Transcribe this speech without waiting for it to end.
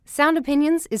Sound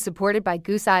Opinions is supported by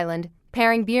Goose Island,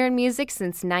 pairing beer and music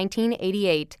since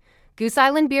 1988. Goose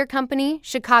Island Beer Company,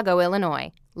 Chicago,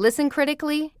 Illinois. Listen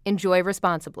critically, enjoy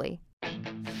responsibly.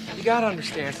 You gotta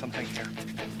understand something here.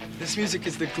 This music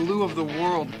is the glue of the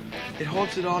world. It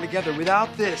holds it all together.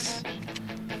 Without this,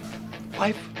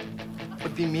 life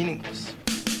would be meaningless.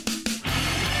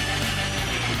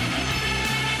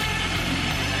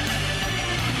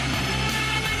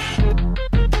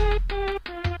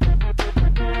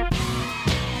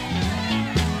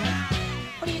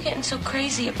 What are you getting so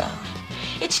crazy about?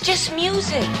 It's just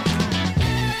music.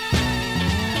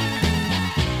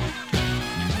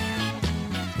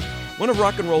 One of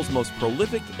rock and roll's most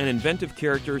prolific and inventive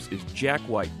characters is Jack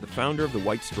White, the founder of the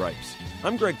White Stripes.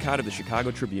 I'm Greg Cott of the Chicago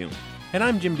Tribune. And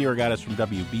I'm Jim DeRogatis from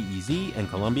WBEZ and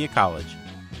Columbia College.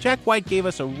 Jack White gave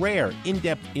us a rare,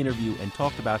 in-depth interview and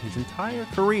talked about his entire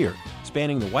career,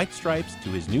 spanning the White Stripes to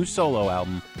his new solo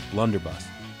album, Blunderbuss.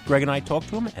 Greg and I talked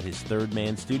to him at his Third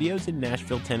Man Studios in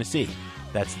Nashville, Tennessee.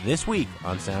 That's this week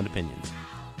on Sound Opinions.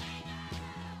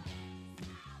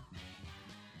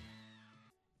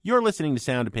 You're listening to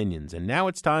Sound Opinions, and now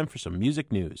it's time for some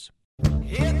music news.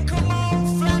 Yeah, come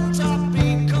on, flat top,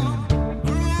 come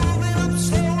grooving up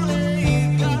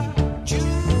slowly. Got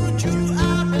choo-choo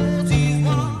eyeballs, he's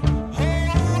one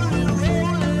holy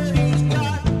roller. He's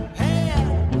got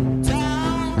hair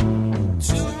down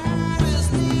to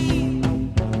his knee.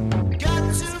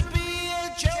 Got to be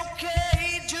a joker,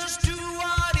 he just do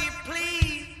what he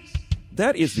please.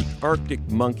 That is the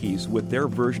Arctic Monkeys with their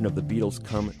version of the Beatles'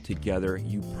 Come Together.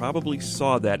 You probably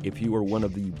saw that if you were one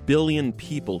of the billion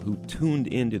people who tuned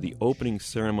into the opening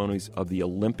ceremonies of the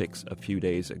Olympics a few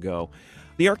days ago.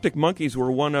 The Arctic Monkeys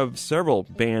were one of several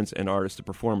bands and artists to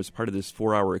perform as part of this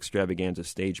 4-hour extravaganza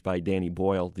staged by Danny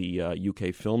Boyle, the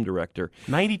UK film director.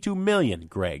 $92 million,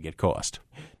 Greg, it cost.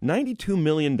 $92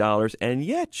 million, and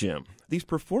yet, Jim, these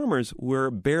performers were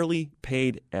barely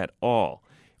paid at all.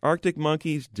 Arctic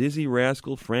Monkeys, Dizzy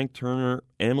Rascal, Frank Turner,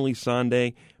 Emily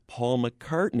Sandé, Paul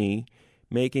McCartney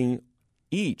making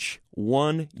each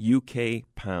 £1 UK.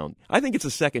 I think it's the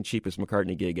second cheapest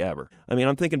McCartney gig ever. I mean,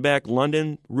 I'm thinking back,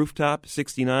 London, Rooftop,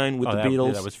 69 with the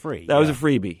Beatles. That was free. That was a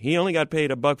freebie. He only got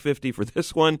paid $1.50 for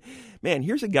this one. Man,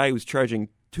 here's a guy who's charging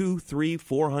 $200, $300,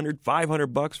 $400,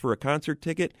 $500 for a concert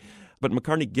ticket, but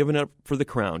McCartney giving it up for the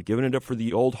crown, giving it up for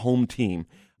the old home team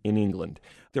in England.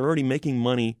 They're already making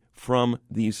money from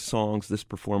these songs, this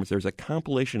performance. There's a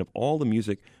compilation of all the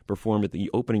music performed at the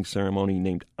opening ceremony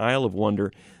named Isle of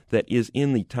Wonder that is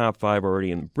in the top 5 already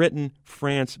in Britain,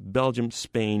 France, Belgium,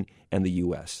 Spain, and the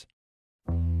U.S.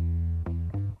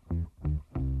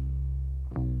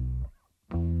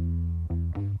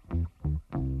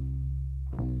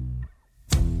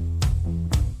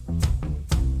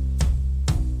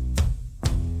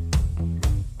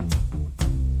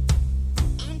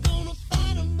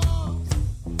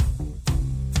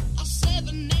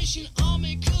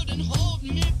 Army couldn't hold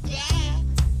me back.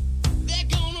 They're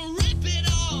gonna rip it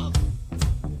off,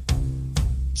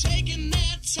 taking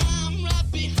their time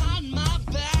right behind my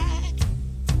back.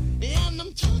 And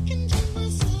I'm talking to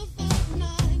myself at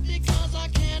night because I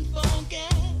can't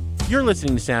forget. You're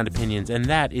listening to Sound Opinions, and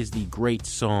that is the great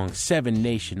song Seven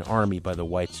Nation Army by the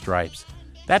White Stripes.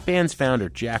 That band's founder,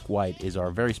 Jack White, is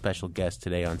our very special guest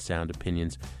today on Sound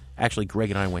Opinions. Actually, Greg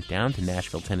and I went down to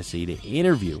Nashville, Tennessee to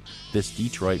interview this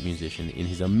Detroit musician in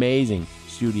his amazing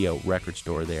studio record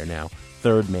store there now,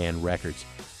 Third Man Records.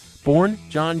 Born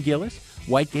John Gillis,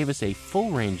 White gave us a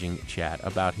full-ranging chat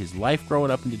about his life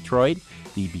growing up in Detroit,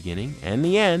 the beginning and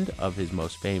the end of his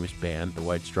most famous band, the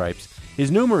White Stripes, his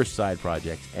numerous side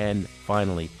projects, and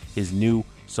finally, his new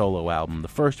solo album, the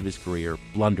first of his career,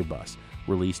 Blunderbuss,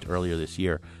 released earlier this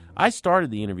year. I started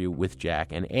the interview with Jack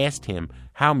and asked him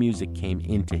how music came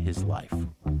into his life.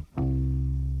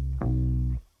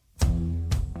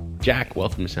 Jack,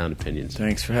 welcome to Sound Opinions.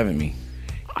 Thanks for having me.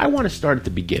 I want to start at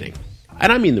the beginning,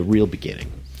 and I mean the real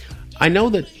beginning. I know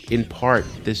that, in part,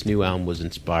 this new album was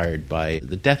inspired by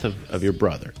the death of your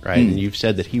brother, right? And you've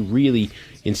said that he really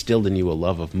instilled in you a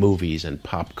love of movies and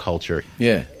pop culture.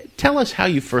 Yeah. Tell us how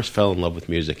you first fell in love with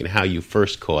music and how you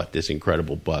first caught this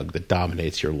incredible bug that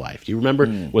dominates your life. Do you remember?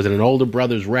 Was it an older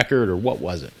brother's record, or what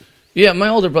was it? Yeah, my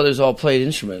older brothers all played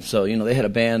instruments, so they had a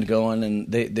band going,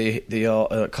 and they all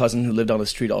a cousin who lived on the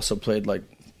street also played like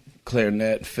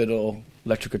clarinet, fiddle,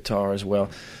 electric guitar as well.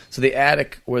 So the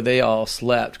attic where they all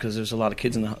slept, because there's a lot of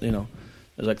kids in the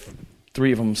there's like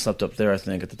 3 of them slept up there, I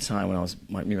think, at the time when I was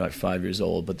maybe like 5 years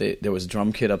old. But there was a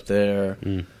drum kit up there,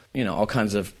 all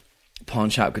kinds of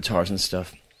pawn shop guitars and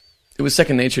stuff. It was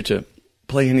second nature to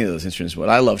play any of those instruments, but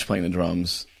I loved playing the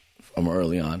drums from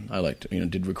early on. I liked,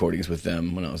 did recordings with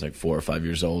them when I was like 4 or 5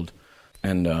 years old,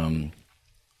 and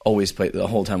always played the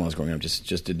whole time I was growing up.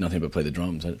 Just did nothing but play the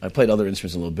drums. I played other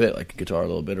instruments a little bit, like guitar a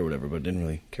little bit or whatever, but didn't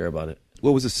really care about it.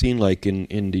 What was the scene like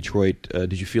in Detroit?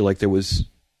 Did you feel like there was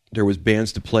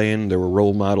bands to play in? There were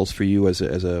role models for you as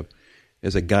a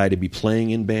guy to be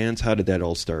playing in bands? How did that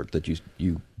all start? That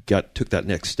you took that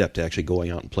next step to actually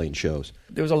going out and playing shows?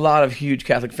 There was a lot of huge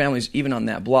Catholic families, even on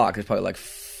that block. There's probably like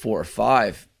 4 or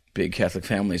 5 big Catholic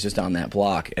families just on that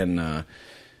block. And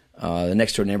the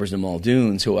next door neighbors in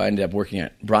Muldoon's, who I ended up working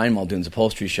at Brian Muldoon's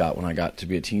upholstery shop when I got to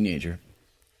be a teenager.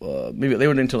 Maybe they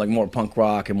were into like more punk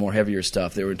rock and more heavier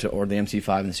stuff. They were into, or the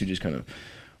MC5 and the Stooges kind of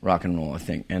rock and roll, I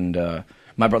think. And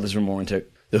my brothers were more into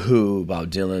The Who,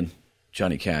 Bob Dylan,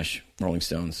 Johnny Cash, Rolling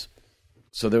Stones.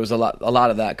 So there was a lot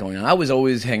of that going on. I was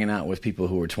always hanging out with people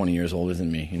who were 20 years older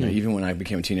than me. Even when I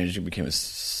became a teenager, I became a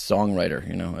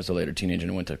songwriter. As a later teenager,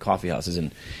 and went to coffee houses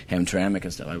in Hamtramck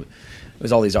and stuff. It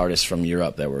was all these artists from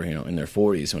Europe that were in their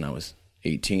 40s when I was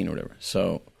 18 or whatever.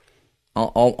 So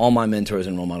all my mentors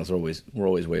and role models were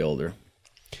always way older.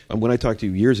 When I talked to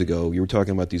you years ago, you were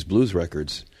talking about these blues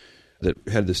records that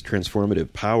had this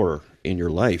transformative power in your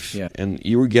life, and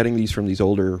you were getting these from these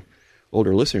older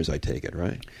listeners. I take it,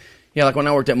 right? Yeah, like when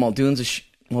I worked at Muldoon's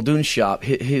shop,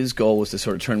 his goal was to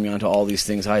sort of turn me on to all these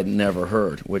things I had never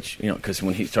heard, which, because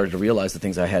when he started to realize the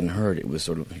things I hadn't heard, it was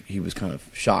sort of, he was kind of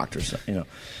shocked or something,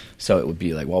 So it would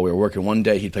be like, while we were working one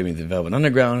day, he'd play me the Velvet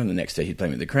Underground, and the next day he'd play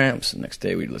me the Cramps, and the next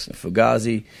day we'd listen to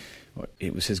Fugazi.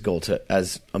 It was his goal to,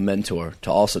 as a mentor,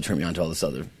 to also turn me on to all this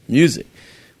other music,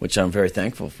 which I'm very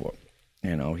thankful for.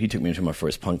 He took me to my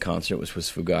first punk concert, which was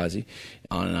Fugazi.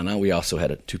 On and on. We also had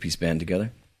a 2-piece band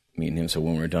together, me and him. So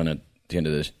when we were done at the end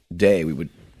of the day, we would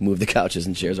move the couches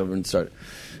and chairs over and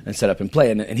set up and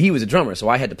play. And he was a drummer, so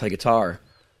I had to play guitar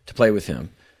to play with him,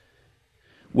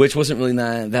 which wasn't really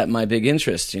that my big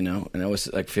interest, And I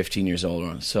was like 15 years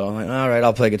old. So I'm like, all right,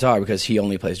 I'll play guitar because he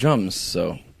only plays drums.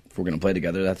 So if we're going to play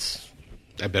together,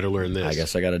 I better learn this. I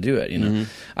guess I got to do it, Mm-hmm.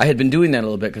 I had been doing that a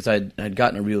little bit because I'd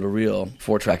gotten a reel-to-reel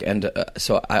 4-track, and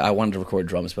so I wanted to record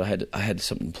drums, but I had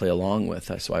something to play along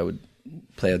with, so I would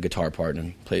play a guitar part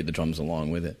and play the drums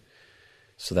along with it.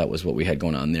 So that was what we had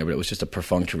going on there, but it was just a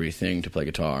perfunctory thing to play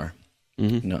guitar.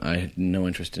 Mm-hmm. No, I had no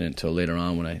interest in it until later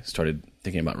on when I started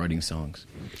thinking about writing songs.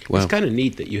 Wow. It's kind of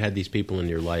neat that you had these people in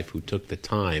your life who took the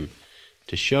time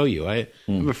to show you. I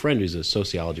have a friend who's a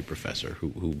sociology professor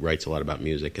who writes a lot about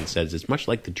music and says it's much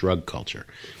like the drug culture.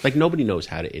 Like nobody knows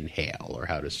how to inhale or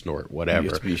how to snort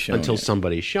whatever until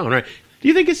somebody's shown, right? Do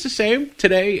you think it's the same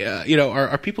today?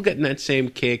 Are people getting that same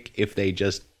kick if they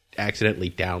just accidentally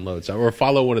download something or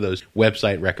follow one of those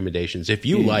website recommendations? If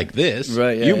you like this,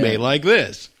 you may like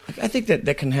this. I think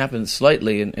that can happen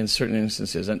slightly in certain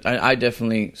instances. And I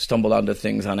definitely stumbled onto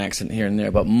things on accident here and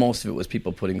there, but most of it was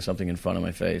people putting something in front of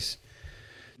my face.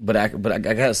 But I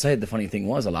gotta say, the funny thing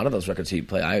was, a lot of those records he'd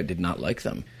play, I did not like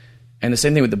them. And the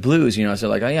same thing with the blues, I said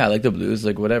like, oh yeah, I like the blues,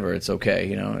 like whatever, it's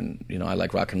okay, and I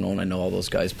like rock and roll, and I know all those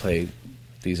guys play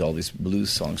all these blues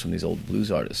songs from these old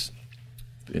blues artists.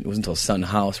 It wasn't until Son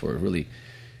House where it really,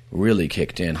 really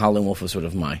kicked in. Howlin' Wolf was sort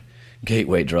of my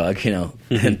gateway drug, and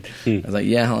I was like,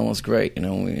 yeah, Howlin' Wolf's great,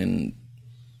 and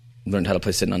learned how to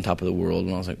play Sitting on Top of the World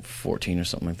when I was like 14 or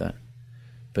something like that.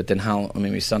 But then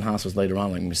Son House was later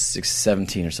on, like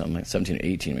 17 or something, like 17 or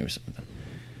 18 maybe, or something like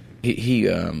that. He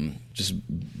just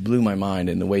blew my mind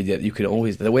in the way that you could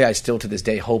always, the way I still to this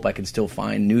day hope I can still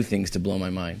find new things to blow my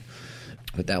mind.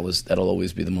 But that'll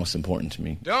always be the most important to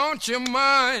me. Don't you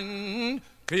mind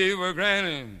people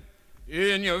grinning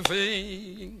in your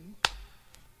face?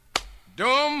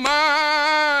 Don't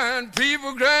mind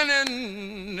people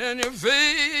grinning in your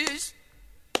face.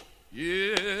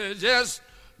 Yeah, just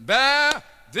bear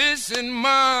this in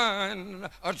mind,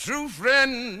 a true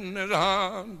friend is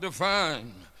hard to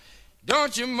find.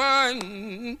 Don't you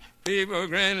mind people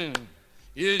grinning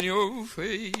in your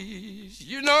face?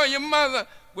 Your mother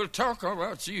will talk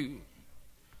about you,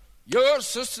 your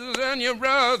sisters and your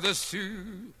brothers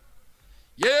too.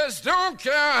 Yes, don't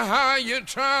care how you're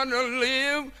trying to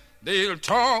live, they'll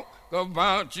talk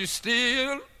about you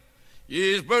still.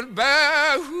 Yes, but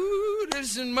bear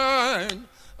this in mind,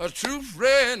 a true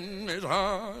friend is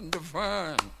hard to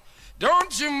find.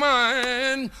 Don't you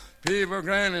mind people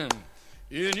grinning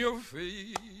in your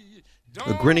face?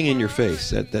 Grinning in Your Face,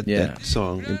 that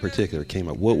song in particular came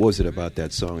up. What was it about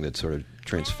that song that sort of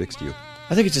transfixed you?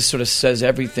 I think it just sort of says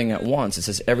everything at once. It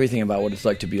says everything about what it's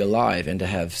like to be alive and to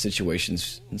have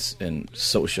situations and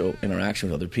social interaction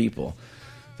with other people.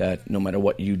 That no matter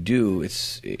what you do,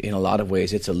 it's in a lot of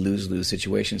ways it's a lose-lose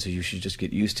situation, so you should just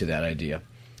get used to that idea.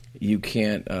 You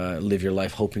can't live your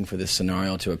life hoping for this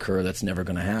scenario to occur that's never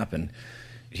going to happen.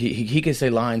 He can say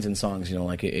lines in songs,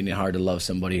 like it ain't hard to love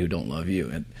somebody who don't love you.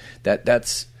 And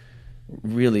that's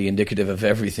really indicative of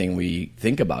everything we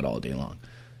think about all day long.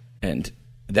 And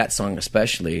that song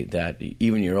especially, that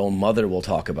even your own mother will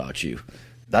talk about you.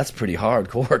 That's pretty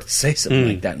hardcore to say something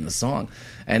like that in the song.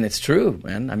 And it's true,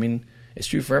 man. I mean, it's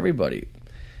true for everybody.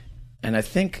 And I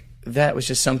think that was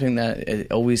just something that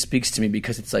it always speaks to me,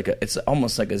 because it's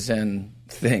almost like a Zen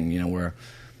thing, where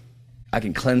I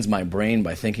can cleanse my brain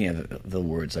by thinking of the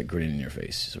words like grinning in your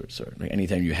face. Sort of. Like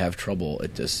anytime you have trouble,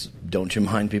 it just, don't you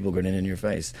mind people grinning in your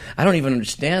face? I don't even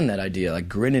understand that idea. Like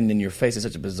grinning in your face is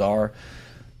such a bizarre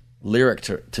lyric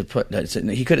to put.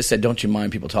 He could have said, don't you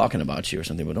mind people talking about you or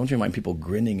something, but don't you mind people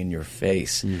grinning in your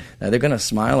face? Now they're going to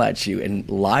smile at you and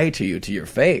lie to you to your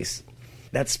face.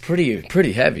 That's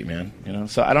pretty heavy, man.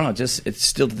 So I don't know. Just it's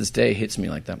still to this day hits me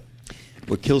like that.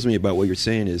 What kills me about what you're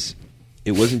saying is,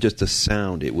 it wasn't just a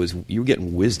sound. It was, you were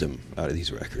getting wisdom out of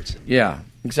these records. Yeah,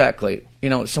 exactly.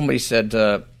 Somebody said,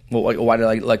 well, why do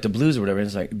I like the blues or whatever? And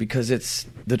it's like, because it's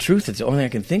the truth. It's the only thing I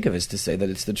can think of is to say that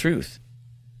it's the truth.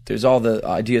 There's all the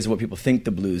ideas of what people think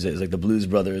the blues is, like the Blues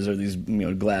Brothers or these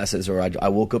glasses, or I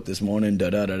woke up this morning,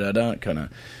 da-da-da-da-da, kind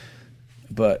of.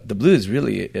 But the blues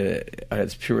really, at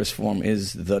its purest form,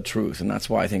 is the truth. And that's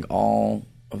why I think all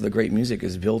of the great music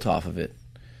is built off of it.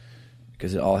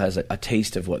 Because it all has a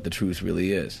taste of what the truth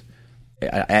really is.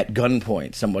 At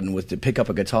gunpoint, someone was to pick up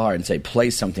a guitar and say, play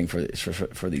something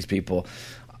for these people,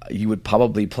 you would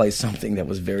probably play something that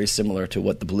was very similar to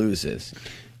what the blues is.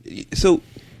 So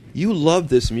you love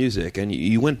this music, and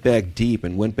you went back deep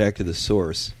and went back to the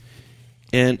source.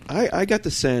 And I got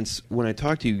the sense when I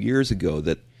talked to you years ago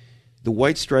that the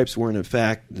White Stripes weren't, in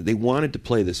fact, they wanted to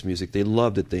play this music. They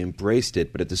loved it. They embraced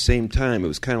it. But at the same time, it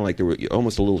was kind of like there were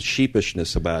almost a little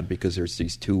sheepishness about it, because there's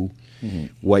these two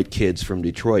white kids from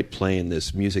Detroit playing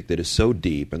this music that is so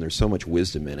deep and there's so much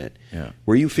wisdom in it. Yeah.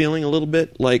 Were you feeling a little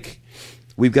bit like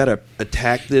we've got to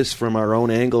attack this from our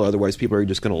own angle, otherwise people are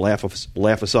just going to laugh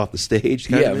us off the stage?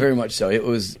 Yeah, very much so. It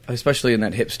was, especially in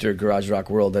that hipster garage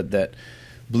rock world, that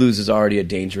blues is already a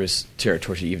dangerous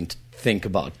territory to even think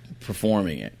about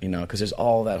performing it, because there's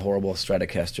all that horrible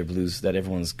Stratocaster blues that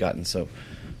everyone's gotten so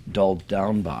dulled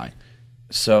down by.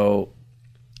 So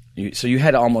you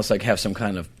had to almost like have some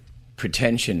kind of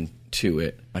pretension to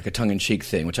it, like a tongue-in-cheek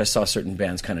thing, which I saw certain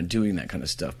bands kind of doing that kind of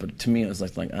stuff. But to me, it was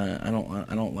like I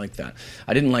don't like that.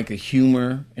 I didn't like the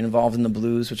humor involved in the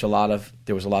blues, which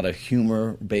there was a lot of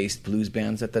humor-based blues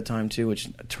bands at that time too, which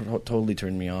totally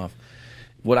turned me off.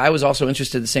 What I was also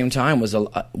interested at the same time was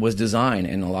design,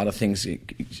 and a lot of things,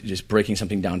 just breaking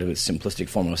something down to its simplistic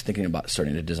form. I was thinking about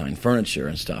starting to design furniture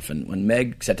and stuff. And when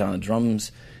Meg sat down on the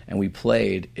drums and we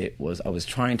played, I was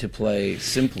trying to play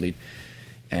simply,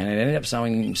 and it ended up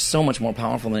sounding so much more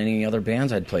powerful than any other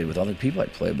bands I'd played with, other people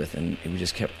I'd played with, and we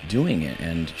just kept doing it.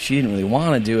 And she didn't really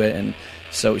want to do it, and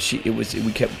so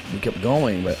we kept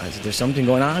going. But I said, there's something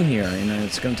going on here, and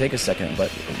it's going to take a second,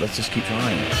 but let's just keep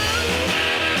trying.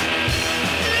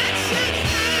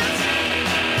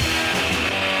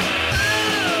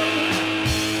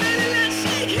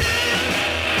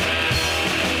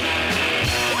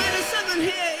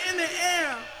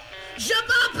 Jump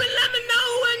up and let me know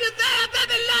when you're there,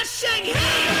 baby. Let's shake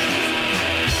hands.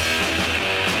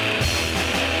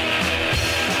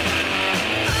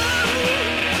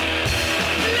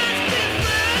 Let's be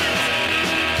friends.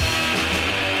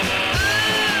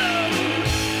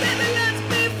 Baby, let's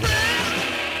be friends.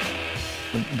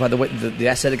 By the way, the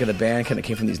aesthetic of the band kind of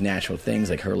came from these natural things,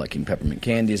 like her liking peppermint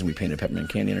candies, and we painted peppermint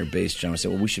candy on her bass drum. I said,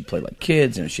 well, we should play like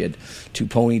kids, and she had 2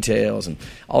 ponytails and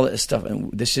all that stuff.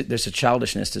 And there's a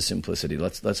childishness to simplicity.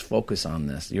 Let's focus on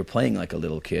this. You're playing like a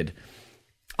little kid.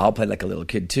 I'll play like a little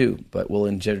kid too, but we'll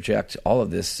interject all of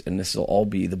this, and this will all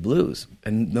be the blues.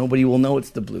 And nobody will know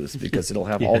it's the blues because it'll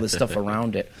have all this stuff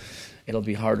around it. It'll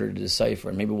be harder to decipher,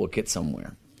 and maybe we'll get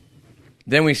somewhere.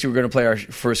 Then we were going to play our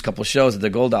first couple shows at the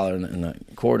Gold Dollar in the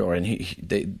corridor, and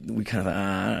we kind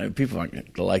of people aren't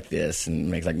going to like this,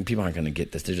 and people aren't going to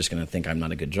get this. They're just going to think I'm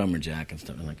not a good drummer, Jack, and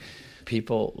stuff. And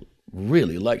people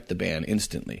really liked the band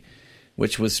instantly,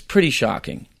 which was pretty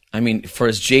shocking. I mean, for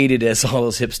as jaded as all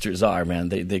those hipsters are, man,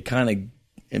 they kind of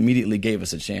immediately gave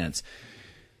us a chance.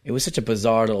 It was such a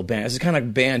bizarre little band. It's the kind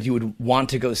of band you would want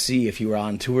to go see if you were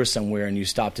on tour somewhere and you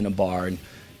stopped in a bar and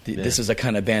this is the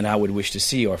kind of band I would wish to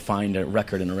see or find a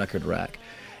record in a record rack.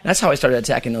 And that's how I started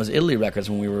attacking those Italy records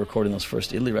when we were recording those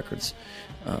first Italy records,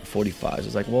 45s. It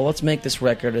was like, well, let's make this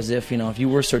record as if you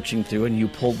were searching through and you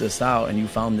pulled this out and you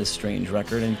found this strange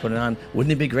record and you put it on.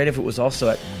 Wouldn't it be great if it was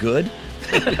also good?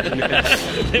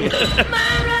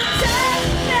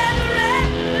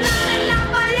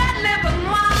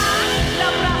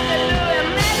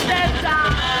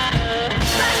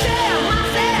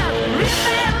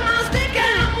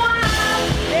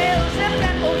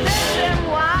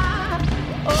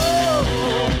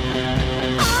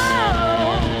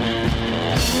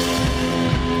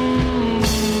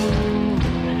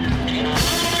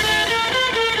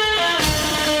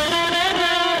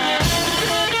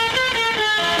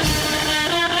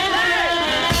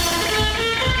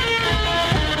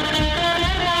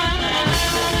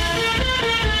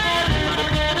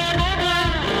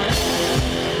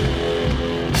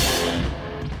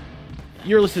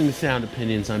 You're listening to Sound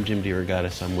Opinions. I'm Jim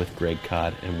DeRogatis. I'm with Greg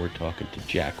Cott, and we're talking to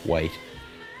Jack White.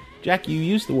 Jack, you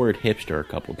used the word hipster a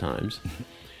couple times.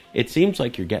 It seems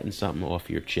like you're getting something off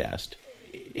your chest.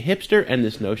 Hipster and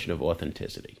this notion of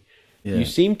authenticity. Yeah. You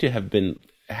seem to have been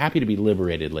happy to be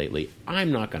liberated lately.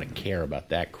 I'm not going to care about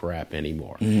that crap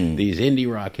anymore. These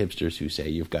indie rock hipsters who say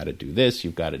you've got to do this,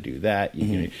 you've got to do that.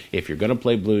 If you're going to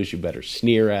play blues, you better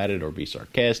sneer at it or be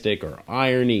sarcastic or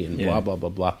irony and blah, blah, blah,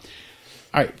 blah.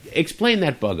 All right, explain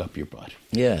that bug up your butt.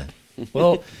 Yeah.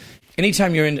 Well,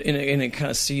 anytime you're in a kind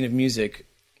of scene of music,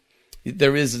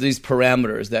 there is these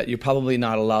parameters that you're probably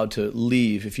not allowed to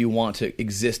leave if you want to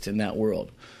exist in that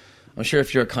world. I'm sure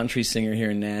if you're a country singer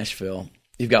here in Nashville,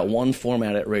 you've got one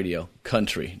format at radio,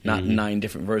 country, not 9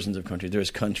 different versions of country.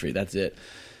 There's country, that's it.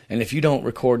 And if you don't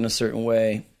record in a certain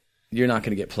way, you're not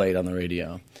going to get played on the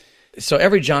radio. So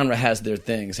every genre has their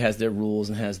things, has their rules,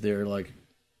 and has their, like,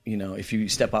 you know, if you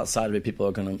step outside of it, people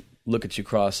are going to look at you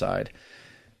cross-eyed.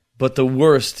 But the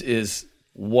worst is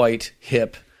white,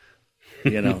 hip,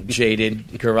 you know,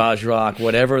 jaded, garage rock,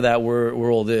 whatever that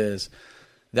world is.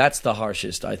 That's the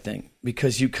harshest, I think,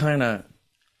 because you kind of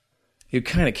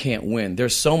can't win.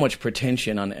 There's so much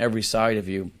pretension on every side of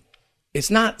you. It's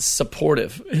not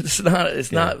supportive. It's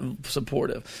not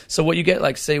supportive. So what you get,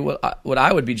 like, say, what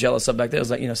I would be jealous of back then is,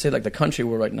 like, you know, say, like, the country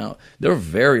world right now, they're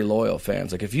very loyal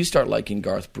fans. Like, if you start liking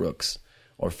Garth Brooks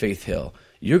or Faith Hill,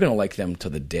 you're going to like them to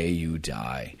the day you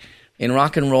die. In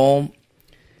rock and roll,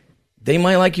 they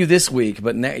might like you this week,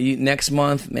 but next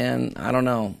month, man, I don't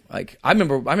know. Like, I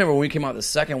remember when we came out with the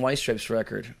second White Stripes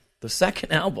record, the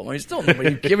second album. I mean, still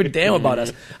nobody give a damn about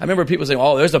us. I remember people saying,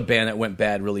 "Oh, there's a band that went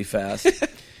bad really fast," and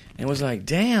it was like,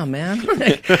 "Damn, man!"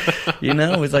 You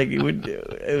know, it was like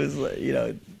you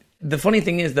know. The funny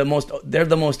thing is, they're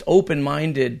the most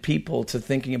open-minded people to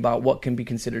thinking about what can be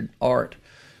considered art,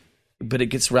 but it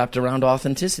gets wrapped around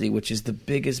authenticity, which is the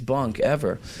biggest bunk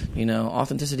ever. You know,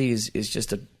 authenticity is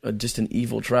just just an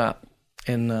evil trap,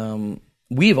 and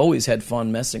we've always had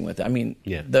fun messing with it. I mean,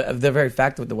 the very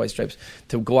fact with the White Stripes,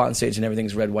 to go out on stage and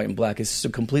everything's red, white, and black is so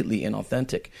completely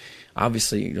inauthentic.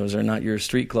 Obviously, those are not your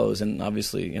street clothes, and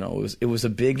obviously, you know, it was a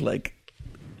big, like,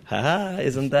 haha,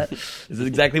 is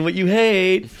exactly what you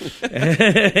hate?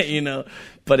 You know,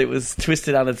 but it was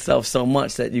twisted on itself so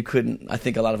much that I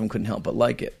think a lot of them couldn't help but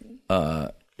like it.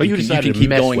 But you decided to keep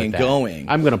mess going with and that. going.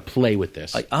 I'm going to play with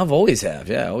this. I've always have.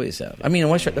 Yeah, I always have. I mean,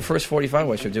 the first 45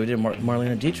 White Stripes, we did a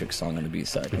Marlene Dietrich song on the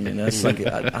B-side. I mean, that's like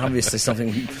obviously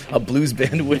something a blues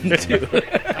band wouldn't do.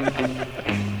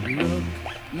 Look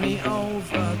me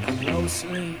over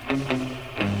closely.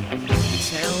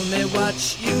 Tell me what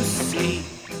you see.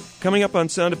 Coming up on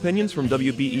Sound Opinions from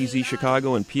WBEZ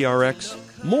Chicago and PRX,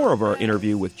 more of our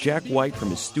interview with Jack White from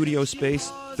his studio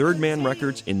space, Third Man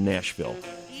Records in Nashville.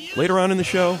 Later on in the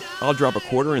show, I'll drop a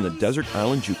quarter in the Desert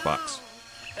Island Jukebox.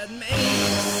 That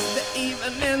makes the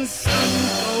evening sun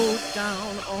go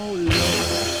down. Oh,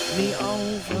 look me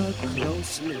over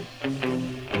closely.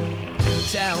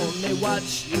 Tell me what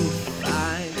you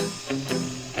find,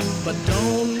 but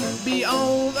don't be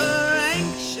over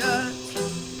anxious.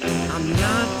 I'm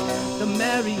not the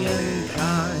marrying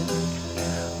kind.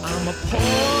 I'm a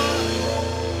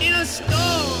pawn in a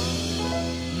storm.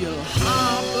 You'll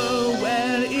harbor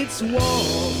where it's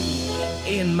warm.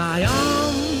 In my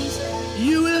arms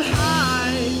you will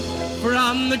hide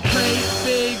from the great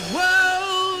big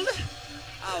world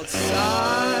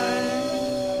outside.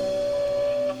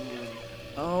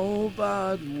 Oh,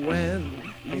 but when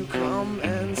you come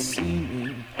and see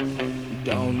me,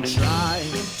 don't try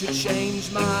to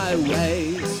change my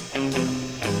ways.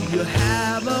 You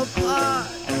have a part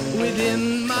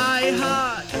within my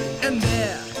heart, and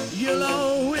there you'll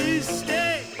always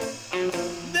stay.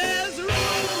 There's room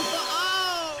for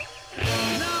all,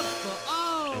 not for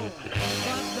all.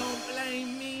 But don't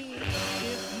blame me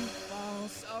if you fall.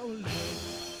 So look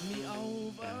me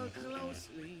over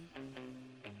closely,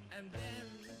 and then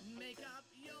make up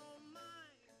your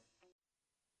mind.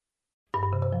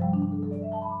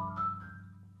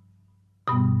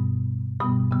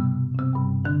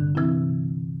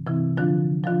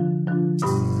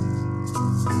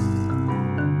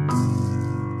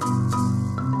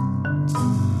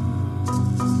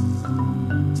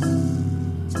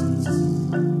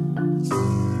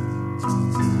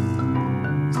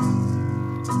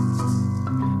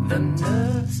 The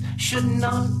nurse should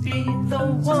not be the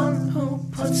one who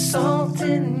puts salt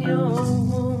in your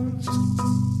wounds,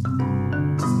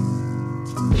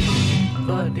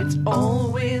 but it's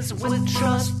always with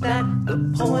trust that the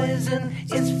poison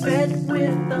is fed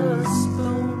with a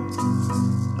spoon.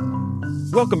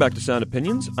 Welcome back to Sound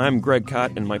Opinions. I'm Greg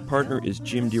Cott, and my partner is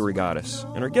Jim DeRogatis.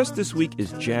 And our guest this week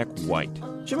is Jack White.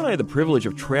 Jim and I had the privilege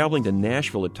of traveling to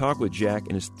Nashville to talk with Jack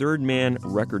in his Third Man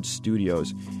Records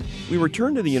studios. We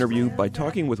returned to the interview by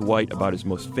talking with White about his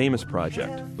most famous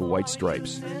project, the White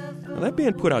Stripes. Now, that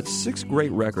band put out 6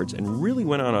 great records and really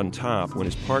went out on top when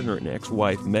his partner and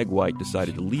ex-wife, Meg White,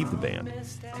 decided to leave the band.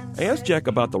 I asked Jack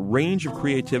about the range of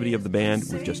creativity of the band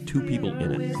with just 2 people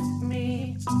in it.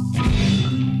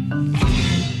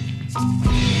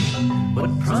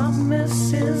 What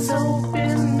promises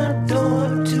open the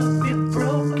door to be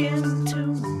broken to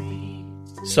me?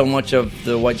 So much of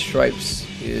the White Stripes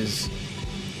is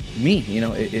me,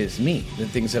 it is me. The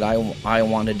things that I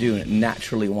want to do and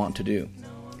naturally want to do.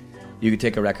 You could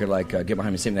take a record like Get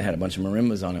Behind Me Sing that had a bunch of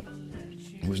marimbas on it.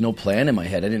 There was no plan in my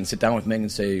head. I didn't sit down with Meg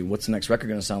and say, what's the next record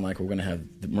going to sound like? We're going to have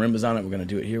the marimbas on it. We're going to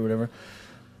do it here, whatever.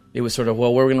 It was sort of,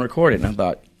 well, where are we going to record it? And I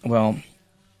thought, well,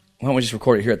 why don't we just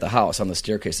record it here at the house on the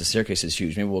staircase? The staircase is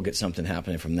huge. Maybe we'll get something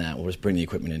happening from that. We'll just bring the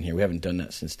equipment in here. We haven't done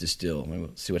that since Distill. Maybe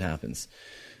we'll see what happens.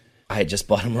 I had just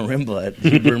bought a marimba at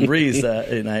Huber and Breeze,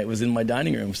 and it was in my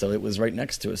dining room, so it was right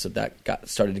next to it. So that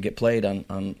started to get played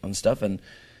on stuff. And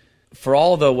for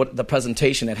all the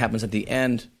presentation that happens at the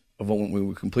end of when we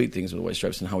would complete things with the White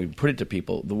Stripes and how we put it to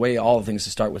people, the way all the things that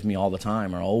start with me all the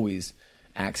time are always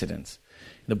accidents.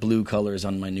 The blue colors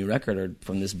on my new record are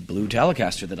from this blue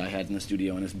Telecaster that I had in the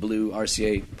studio and this blue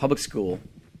RCA public school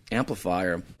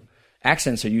amplifier.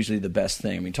 Accents are usually the best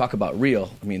thing. I mean, talk about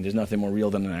real. I mean, there's nothing more real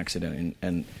than an accident.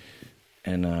 And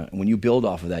when you build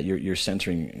off of that, you're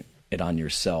centering it on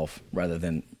yourself rather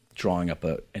than drawing up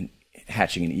and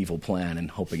hatching an evil plan and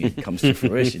hoping it comes to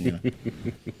fruition.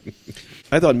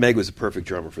 I thought Meg was a perfect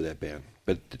drummer for that band,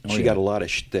 but she got a lot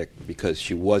of shtick because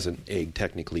she wasn't a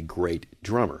technically great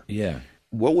drummer. Yeah.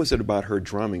 What was it about her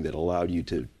drumming that allowed you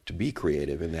to be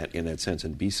creative in that sense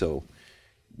and be so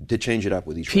to change it up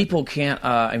with each people record? Can't.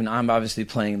 I mean, I'm obviously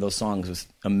playing those songs with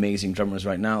amazing drummers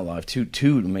right now live.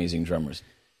 Two amazing drummers.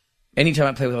 Anytime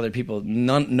I play with other people,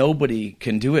 nobody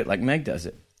can do it like Meg does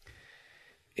it.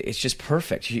 It's just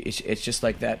perfect. It's just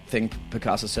like that thing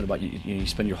Picasso said about you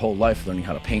spend your whole life learning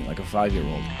how to paint like a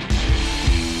 5-year-old.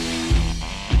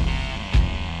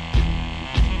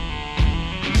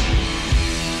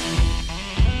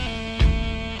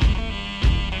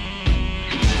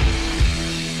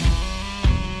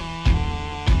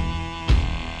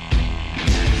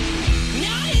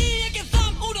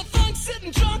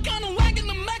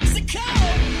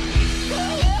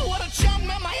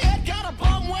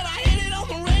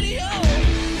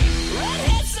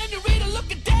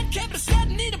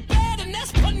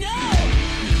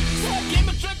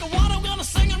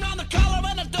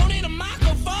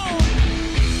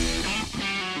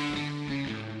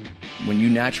 When you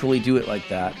naturally do it like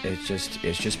that, it's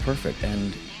just perfect.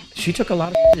 And she took a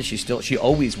lot of shit. She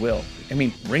always will. I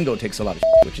mean, Ringo takes a lot of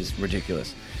shit, which is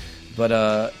ridiculous.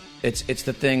 But it's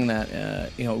the thing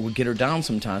that would get her down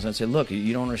sometimes. I'd say, look,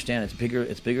 you don't understand. It's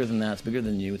bigger than that. It's bigger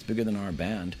than you. It's bigger than our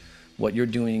band. What you're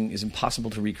doing is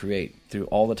impossible to recreate through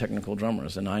all the technical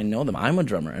drummers. And I know them. I'm a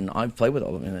drummer, and I play with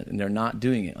all of them, and they're not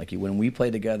doing it. Like when we play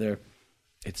together,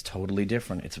 it's totally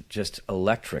different. It's just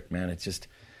electric, man. It's just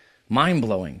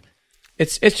mind-blowing.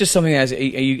 It's just something as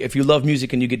if you love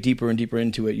music and you get deeper and deeper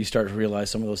into it, you start to realize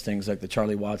some of those things like the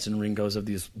Charlie Watts and Ringos of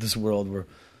this world were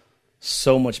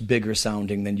so much bigger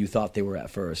sounding than you thought they were at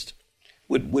first.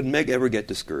 Would Meg ever get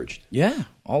discouraged? Yeah,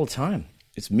 all the time.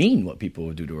 It's mean what people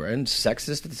would do to her, and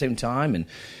sexist at the same time,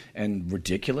 and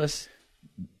ridiculous.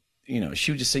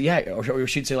 She would just say, yeah, or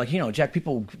she'd say, like, Jack,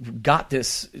 people got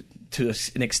this to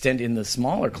an extent in the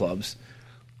smaller clubs.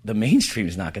 The mainstream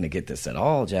is not going to get this at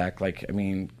all, Jack. Like, I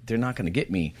mean, they're not going to get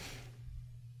me.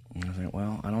 And I was like,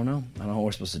 well, I don't know. I don't know what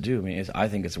we're supposed to do. I mean, I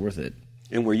think it's worth it.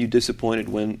 And were you disappointed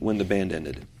when the band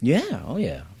ended? Yeah, oh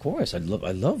yeah, of course. I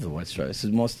love the White Stripes.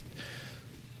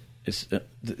 It's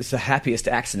the happiest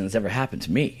accident that's ever happened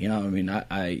to me. I mean,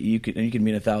 you can be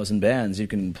in 1,000 bands, you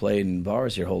can play in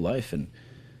bars your whole life, and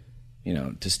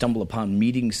to stumble upon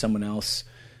meeting someone else.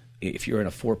 If you're in a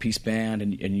 4-piece band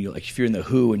and you, like, if you're in the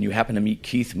Who and you happen to meet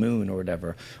Keith Moon or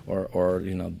whatever, or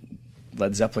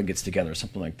Led Zeppelin gets together or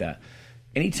something like that.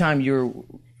 Anytime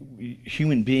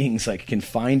human beings like can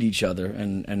find each other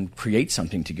and create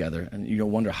something together, and you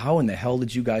wonder how in the hell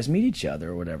did you guys meet each other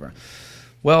or whatever.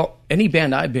 Well, any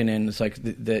band I've been in, it's like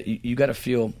that you got to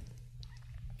feel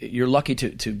you're lucky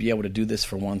to be able to do this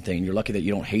for one thing. You're lucky that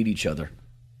you don't hate each other,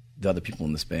 the other people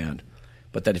in this band.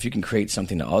 But that if you can create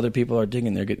something that other people are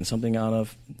digging, they're getting something out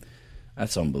of,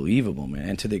 that's unbelievable, man.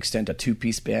 And to the extent a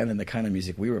 2-piece band and the kind of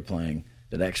music we were playing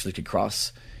that actually could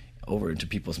cross over into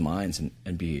people's minds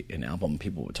and be an album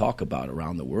people would talk about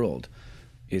around the world,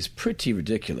 is pretty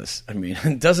ridiculous. I mean,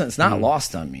 it's not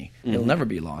lost on me. It'll never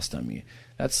be lost on me.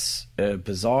 That's a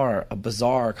bizarre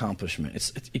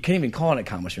accomplishment. You can't even call it an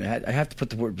accomplishment. I have to put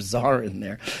the word bizarre in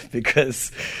there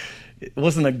because it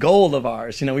wasn't a goal of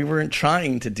ours. We weren't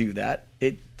trying to do that.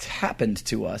 It happened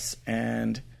to us,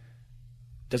 and it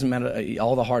doesn't matter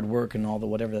all the hard work and all the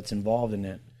whatever that's involved in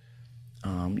it.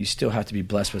 You still have to be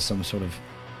blessed with some sort of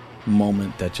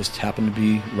moment that just happened to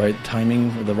be right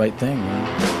timing or the right thing.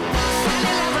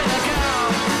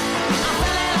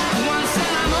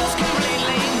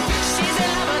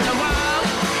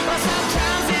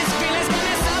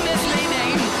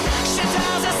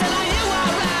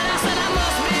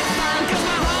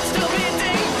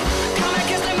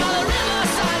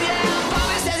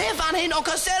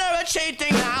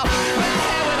 Cheating now, red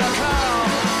hair with a curl,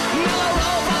 mellow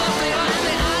roll full of flavor, and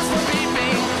the eyes were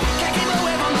beeping. Can't keep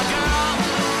away from the girl.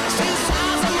 Since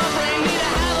sides of my brain need to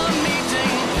have a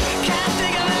meeting. Can't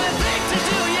think of anything to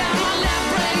do. Yeah, my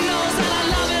left brain knows that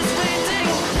our love is fleeting.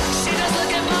 She just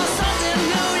looking for something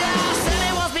new. Yeah, I said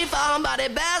it won't be falling, but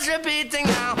it bears repeating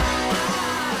now.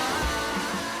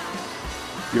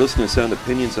 You're listening to Sound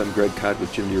Opinions. I'm Greg Cott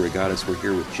with Jim DeRogatis. We're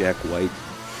here with Jack White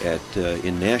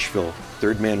in Nashville,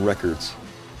 Third Man Records.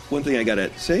 One thing I got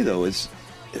to say, though, is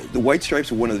the White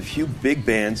Stripes are one of the few big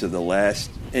bands of the last,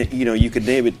 you could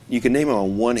name them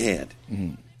on one hand,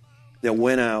 that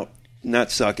went out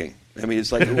not sucking. I mean,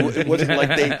 it's like, it wasn't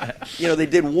like they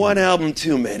did one album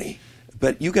too many.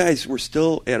 But you guys were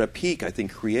still at a peak, I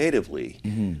think, creatively.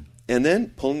 And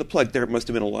then pulling the plug, there must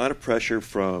have been a lot of pressure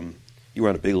from, you were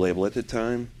on a big label at the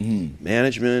time,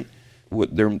 management.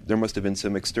 There must have been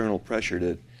some external pressure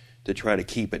to try to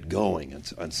keep it going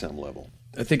on some level.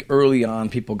 I think early on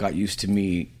people got used to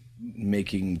me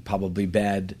making probably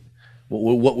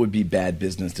what would be bad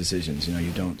business decisions.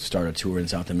 You don't start a tour in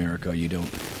South America. You don't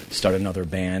start another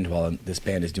band while this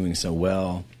band is doing so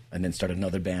well, and then start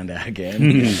another band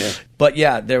again. But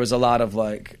yeah, there was a lot of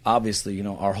obviously,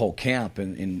 our whole camp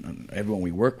and everyone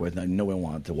we work with, no one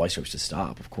wanted the White Stripes to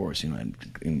stop, of course, and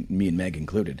me and Meg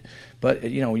included. But,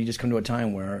 you just come to a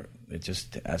time where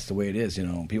that's the way it is,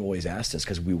 People always asked us,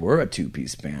 because we were a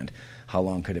two-piece band, how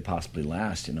long could it possibly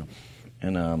last,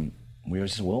 And we were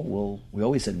just, we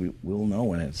always said we'll know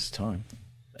when it's time.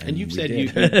 And you've said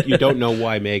you don't know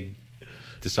why Meg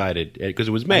decided, because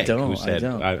it was Meg who said,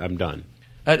 I'm done.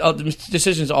 The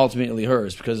decision is ultimately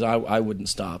hers, because I wouldn't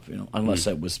stop, unless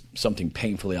it was something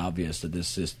painfully obvious that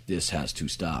this has to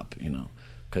stop,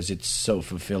 because it's so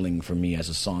fulfilling for me as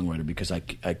a songwriter, because I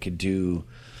could do.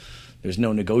 There's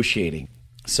no negotiating.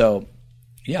 So,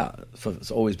 yeah, it's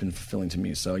always been fulfilling to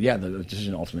me. So, yeah, the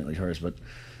decision ultimately hers, but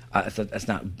that's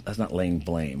not laying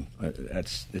blame.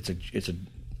 It's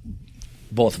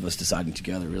both of us deciding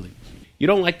together, really. You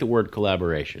don't like the word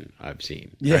collaboration, I've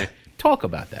seen. Yeah. Right? Talk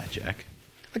about that, Jack.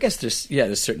 I guess there's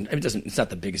certain. It's not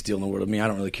the biggest deal in the world. I mean, I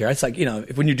don't really care. It's like,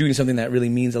 if when you're doing something that really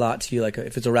means a lot to you, like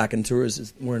if it's a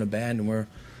raconteurs, we're in a band and we're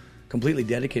completely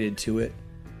dedicated to it.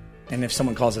 And if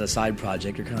someone calls it a side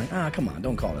project, you're kind of like, come on,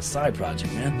 don't call it a side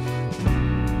project, man.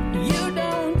 You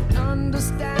don't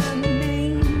understand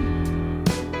me,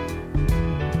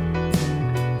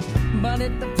 but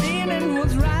if the feeling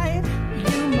was right,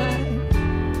 you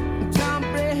might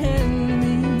comprehend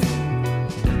me.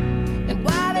 And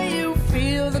why do you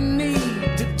feel the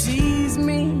need to tease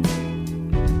me?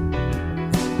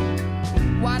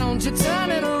 Why don't you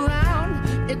turn it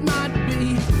around? It might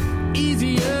be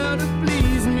easier to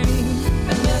please me.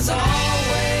 And there's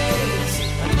always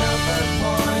another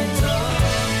point of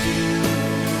view,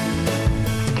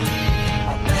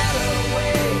 a better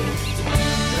way to do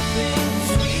the things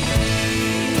we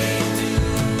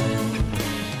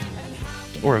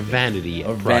do. Or a vanity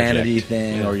Or project. vanity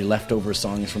thing, or your leftover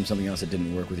songs from something else that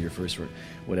didn't work with your first or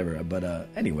whatever. But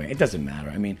anyway, it doesn't matter.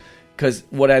 I mean, because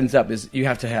what ends up is you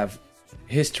have to have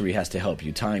history has to help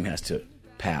you. Time has to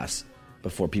pass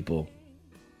before people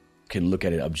can look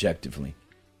at it objectively.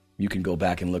 You can go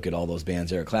back and look at all those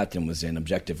bands Eric Clapton was in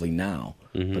objectively now,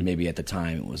 but maybe at the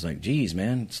time it was like, geez,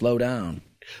 man, slow down.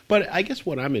 But I guess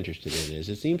what I'm interested in is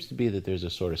it seems to be that there's a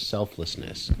sort of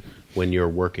selflessness when you're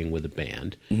working with a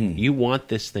band. You want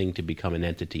this thing to become an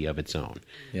entity of its own.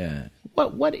 Yeah.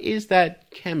 What is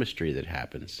that chemistry that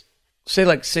happens? Say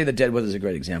the Dead Weather's a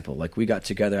great example. Like, we got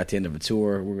together at the end of a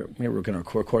tour. We were going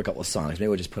to record a couple of songs. Maybe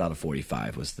we'll just put out a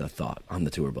 45 was the thought on the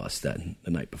tour bus the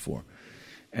night before.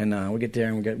 And we get there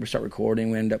and we start recording.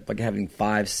 We end up having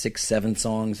 5, 6, 7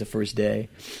 songs the first day.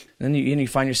 And then you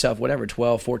find yourself,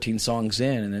 12, 14 songs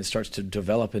in, and it starts to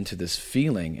develop into this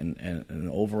feeling and an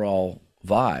overall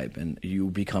vibe, and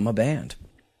you become a band.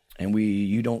 And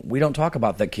we don't talk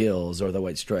about the Kills or the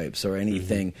White Stripes or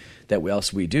anything that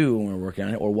else we do when we're working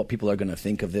on it, or what people are going to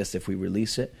think of this if we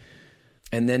release it.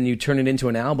 And then you turn it into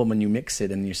an album and you mix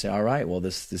it and you say, all right, well,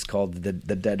 this is called the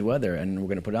Dead Weather, and we're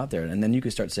going to put it out there. And then you can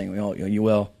start saying, well, you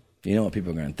know what people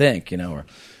are going to think, or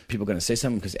people are going to say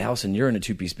something because Allison, you're in a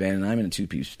two-piece band and I'm in a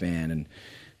two-piece band,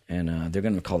 and they're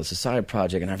going to call this a side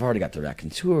project, and I've already got the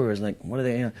Raconteurs. Like, what are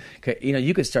they?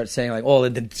 You could start saying like, oh,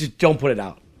 just don't put it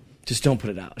out. Just don't put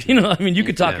it out. You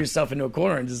could talk yourself into a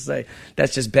corner and just say,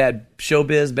 that's just bad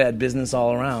showbiz, bad business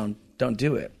all around. Don't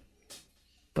do it.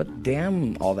 But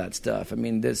damn all that stuff.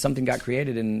 There's something got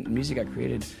created and music got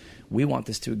created. We want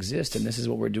this to exist, and this is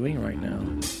what we're doing right now.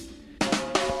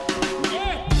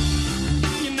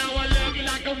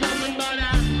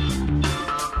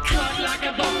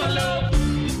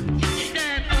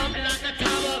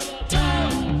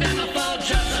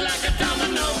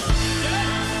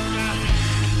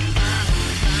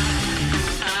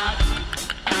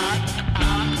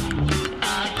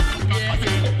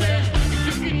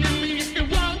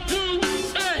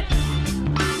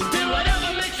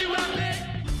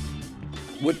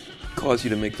 What caused you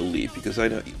to make the leap? Because I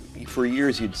know for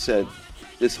years you'd said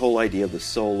this whole idea of the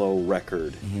solo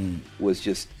record was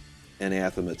just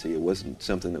anathema to you. It wasn't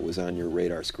something that was on your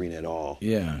radar screen at all.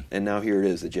 Yeah. And now here it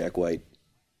is, the Jack White.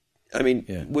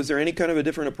 Was there any kind of a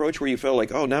different approach where you felt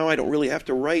like, oh, now I don't really have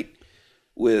to write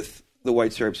with the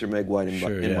White Stripes or Meg White in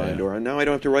mind, or now I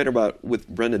don't have to write with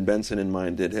Brendan Benson in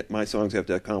mind, that my songs have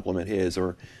to complement his,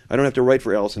 or I don't have to write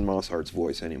for Alison Mosshart's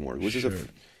voice anymore. Was this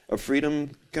a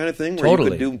freedom kind of thing where you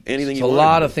could do anything you wanted? A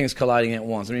lot of things colliding at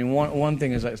once. One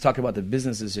thing is, I was talking about the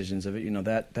business decisions of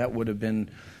it. That would have been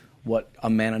what a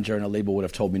manager and a label would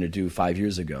have told me to do 5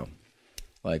 years ago.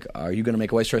 Like, are you going to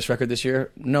make a White Stripes record this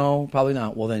year? No, probably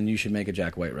not. Well, then you should make a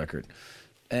Jack White record.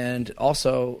 And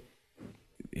also,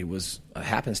 it was a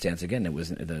happenstance again. It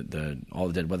was all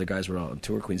the Dead Weather guys were on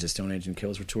tour. Queens of Stone Age and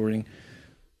Kills were touring.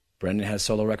 Brendan had a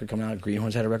solo record coming out.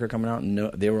 Greenhorns had a record coming out.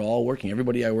 And they were all working.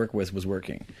 Everybody I work with was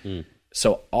working.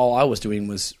 So all I was doing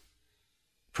was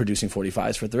producing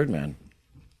 45s for Third Man.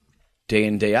 Day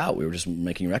in, day out, we were just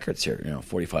making records here.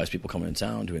 45s, people coming in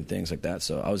town, doing things like that.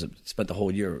 So I spent the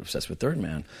whole year obsessed with Third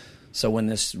Man. So when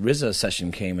this RZA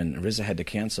session came, and RZA had to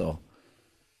cancel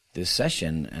this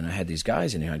session, and I had these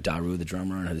guys in here. I had Daru, the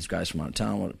drummer, and I had these guys from out of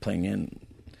town playing in.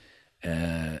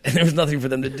 And there was nothing for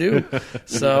them to do.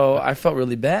 So I felt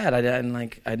really bad.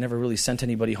 I'd never really sent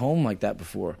anybody home like that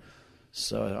before.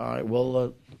 So, all right,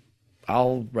 well,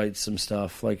 I'll write some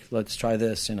stuff. Like, let's try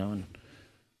this, and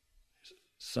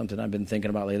something I've been thinking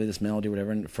about lately, this melody or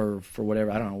whatever, and for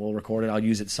whatever, I don't know, we'll record it. I'll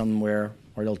use it somewhere,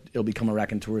 or it'll become a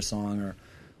Raconteur song or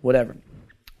whatever.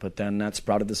 But then that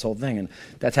sprouted this whole thing. And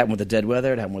that's happened with the Dead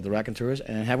Weather, it happened with the Raconteurs,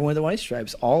 and it happened with the White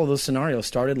Stripes. All of those scenarios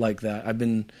started like that. I've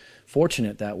been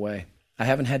fortunate that way. I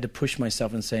haven't had to push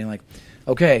myself and saying, like,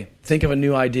 okay, think of a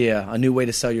new idea, a new way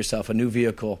to sell yourself, a new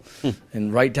vehicle,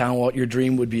 and write down what your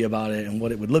dream would be about it and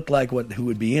what it would look like, who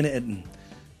would be in it. And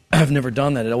I've never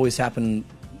done that. It always happened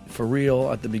for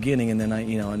real at the beginning, and then I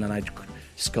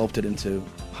sculpt it into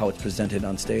how it's presented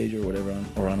on stage or whatever,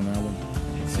 or on an album.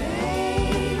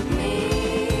 Take me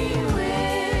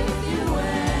with you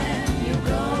when you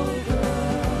go,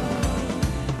 girl.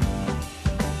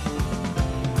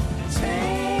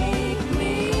 Take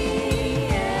me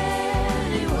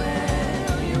anywhere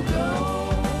you go.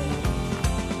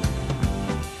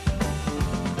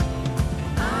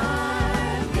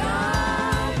 I've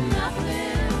got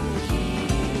nothing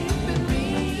keeping me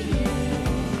here.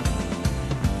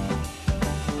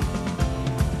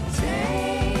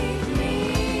 Take me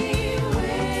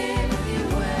with you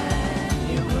when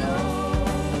you go.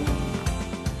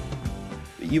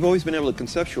 You've always been able to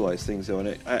conceptualize things, though,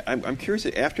 and I'm curious,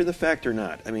 after the fact or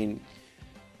not,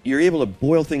 you're able to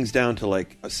boil things down to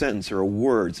like a sentence or a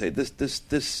word, say, this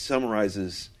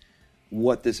summarizes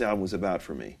what this album was about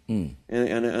for me. And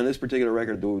on this particular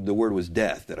record, the word was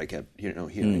death that I kept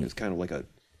hearing. It's kind of like a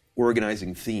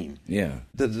organizing theme. Yeah.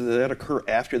 Does that occur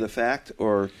after the fact,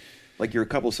 or like you're a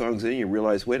couple songs in, you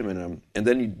realize, wait a minute, and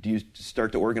then do you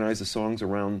start to organize the songs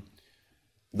around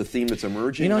the theme that's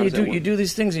emerging? How does that work? You do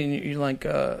these things, and you like.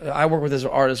 I worked with this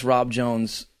artist Rob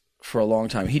Jones for a long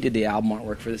time. He did the album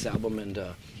artwork for this album, and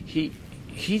he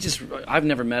just. I've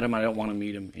never met him. I don't want to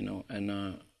meet him,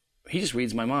 and he just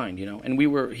reads my mind,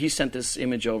 And he sent this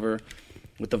image over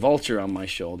with the vulture on my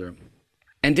shoulder,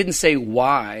 and didn't say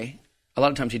why. A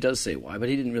lot of times he does say why, but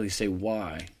he didn't really say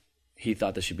why he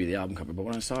thought this should be the album cover. But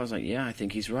when I saw it, I was like, yeah, I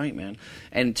think he's right, man.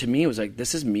 And to me, it was like,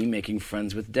 this is me making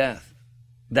friends with death.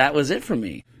 That was it for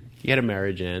me. He had a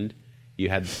marriage end, You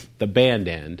had the band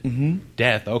end,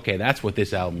 death. Okay, that's what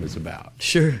this album is about.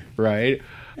 Sure. Right?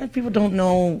 And people don't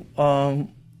know,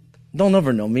 don't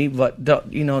ever know me, but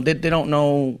they don't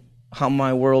know how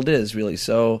my world is really.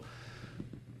 So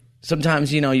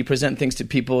sometimes you present things to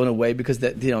people in a way because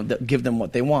that give them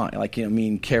what they want. Like me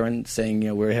and Karen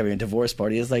saying we're having a divorce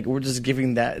party is like we're just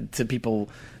giving that to people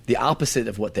the opposite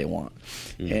of what they want,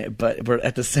 but we're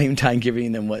at the same time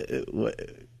giving them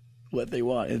what they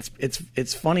want.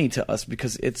 It's funny to us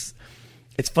because it's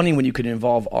funny when you can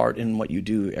involve art in what you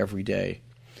do every day,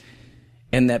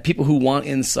 and that people who want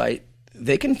insight,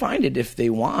 they can find it if they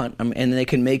want, and they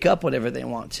can make up whatever they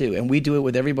want to. And we do it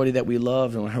with everybody that we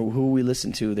love and who we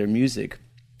listen to, their music.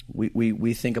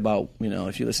 We think about,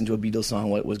 if you listen to a Beatles song,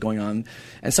 what was going on.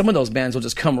 And some of those bands will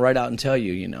just come right out and tell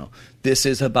you, this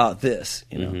is about this,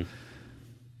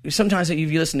 Sometimes if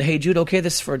you listen to Hey Jude, okay,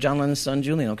 this is for John Lennon's son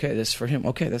Julian, okay, this is for him,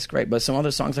 okay, that's great. But some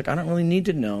other songs, like, I don't really need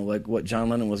to know, like, what John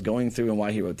Lennon was going through and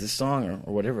why he wrote this song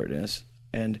or whatever it is.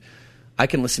 And I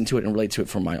can listen to it and relate to it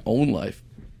from my own life.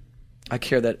 I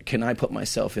care that, can I put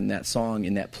myself in that song,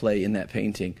 in that play, in that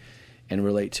painting, and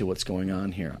relate to what's going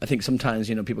on here? I think sometimes,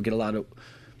 people get a lot of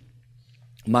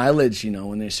mileage,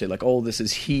 when they say, like, oh, this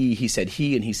is he said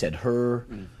he, and he said her.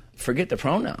 Forget the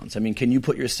pronouns. I mean, can you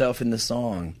put yourself in the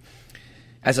song?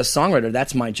 As a songwriter,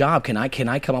 that's my job. Can I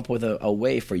come up with a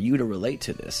way for you to relate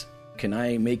to this? Can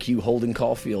I make you Holden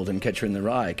Caulfield and Catcher in the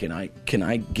Rye? Can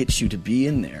I get you to be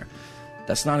in there?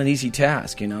 That's not an easy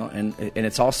task, and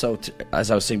it's also, as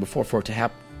I was saying before, for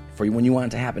when you want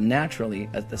it to happen naturally.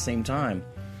 At the same time,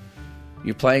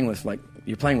 you're playing with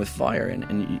fire,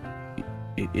 and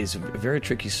it is a very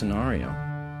tricky scenario.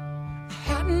 I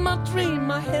had my dream,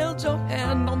 I held your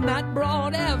hand on that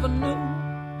broad avenue.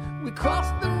 We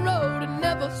crossed the road and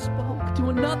never spoke to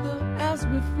another as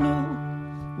we flew.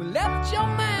 We left your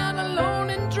man alone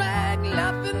in drag,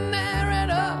 laughing there at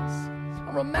us.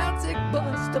 A romantic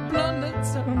bust, a blunder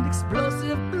turned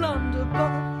explosive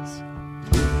blunderbuss.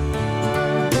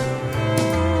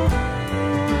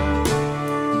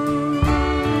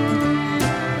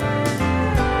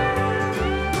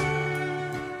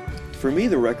 For me,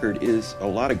 the record is a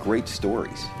lot of great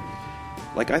stories.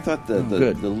 Like, I thought the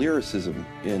lyricism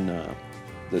in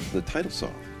the title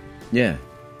song. Yeah.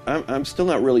 I'm still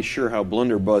not really sure how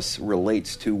Blunderbuss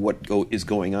relates to what is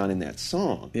going on in that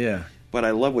song. Yeah. But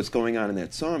I love what's going on in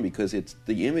that song because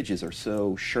the images are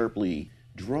so sharply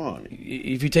drawn.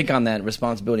 If you take on that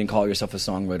responsibility and call yourself a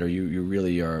songwriter, you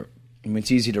really are. I mean,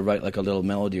 it's easy to write like a little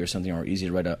melody or something, or easy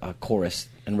to write a chorus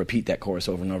and repeat that chorus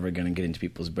over and over again and get into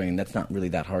people's brain. That's not really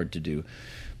that hard to do.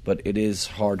 But it is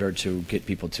harder to get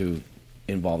people to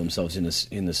involve themselves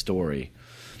in the story.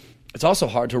 It's also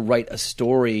hard to write a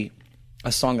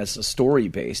song that's a story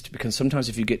based, because sometimes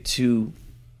if you get too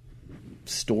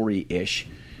story-ish,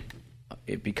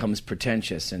 it becomes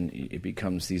pretentious and it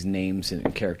becomes these names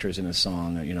and characters in a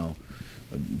song.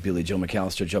 Billy Joe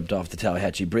McAllister jumped off the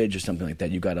Tallahatchie Bridge or something like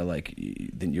that. You gotta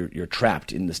then you're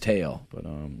trapped in this tale. But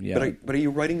yeah. But are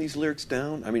you writing these lyrics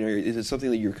down? I mean, is it something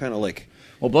that you're kind of like?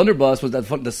 Well, Blunderbuss was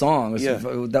the song. Yeah.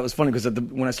 That was funny because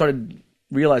when I started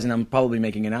realizing I'm probably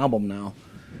making an album now,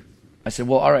 I said,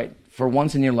 well, all right, for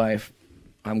once in your life,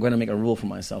 I'm going to make a rule for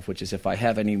myself, which is if I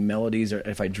have any melodies or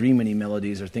if I dream any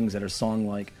melodies or things that are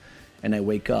song-like and I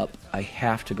wake up, I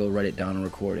have to go write it down and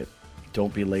record it.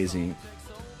 Don't be lazy.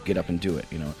 Get up and do it,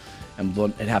 And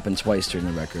it happened twice during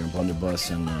the record, and Blunderbuss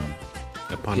and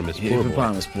Eponymous Poor Boy.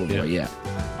 Eponymous Poor Boy, yeah.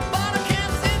 But I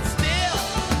can't sit still,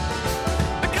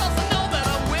 because I know that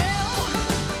I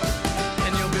will.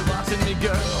 And you'll be watching me,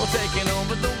 girl, taking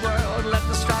over the world. Let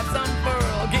the stripes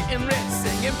unfurl, getting rich,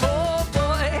 singing poor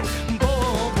boy,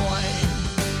 poor boy.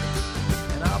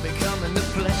 And I'll be coming to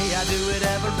play, I do it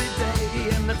every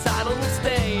day, and the title will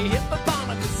stay,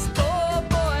 Hippopotamus, poor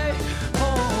boy,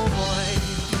 poor boy.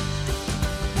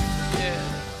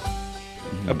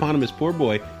 Yeah. Eponymous Poor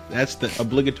Boy, that's the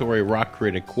obligatory rock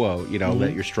critic quote,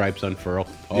 let your stripes unfurl.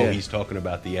 Oh, Yeah. He's talking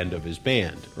about the end of his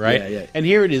band, right? Yeah, yeah. And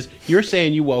here it is. You're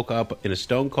saying you woke up from a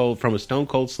stone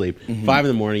cold sleep, 5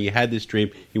 a.m, you had this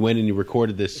dream, you went and you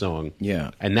recorded this song.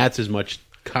 Yeah. And that's as much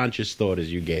conscious thought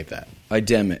as you gave that. I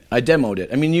demoed it.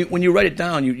 I mean, when you write it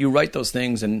down, you write those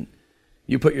things and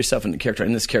you put yourself in the character.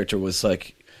 And this character was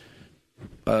like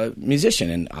a musician,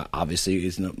 and obviously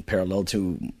is parallel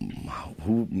to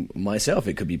myself.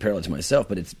 It could be parallel to myself,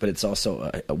 but it's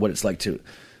also what it's like to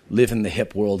live in the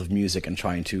hip world of music and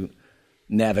trying to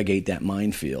navigate that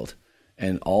minefield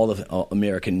and all of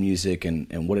American music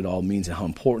and what it all means and how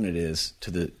important it is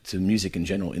to music in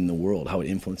general in the world, how it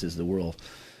influences the world.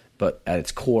 But at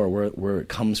its core, where it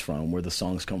comes from, where the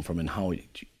songs come from, and how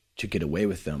to get away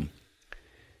with them.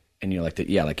 And you're like,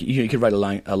 like you could write a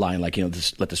line like,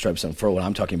 just let the stripes unfurl when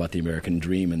I'm talking about the American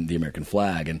dream and the American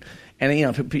flag, and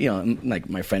like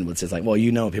my friend would say, like, well,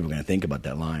 people are going to think about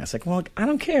that line. It's like, well, I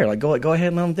don't care. Like, go ahead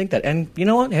and let them think that. And you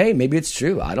know what? Hey, maybe it's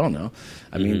true. I don't know.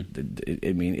 I mean,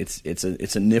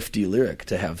 it's a nifty lyric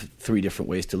to have three different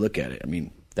ways to look at it. I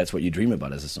mean, that's what you dream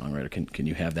about as a songwriter. Can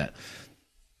you have that?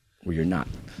 Where you're not,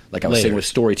 like I was saying with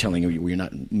storytelling, where you're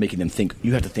not making them think.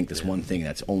 You have to think this one thing.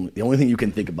 That's the only thing you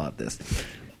can think about this.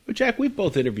 Well, Jack, we've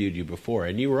both interviewed you before,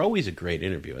 and you were always a great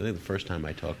interview. I think the first time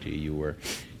I talked to you,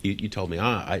 you told me,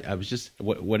 I was just,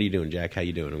 what are you doing, Jack? How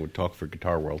you doing? And we'd talk for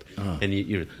Guitar World,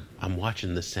 and I'm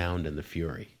watching The Sound and the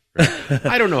Fury. Right?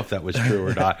 I don't know if that was true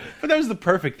or not, but that was the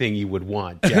perfect thing you would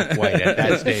want Jack White at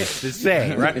that stage to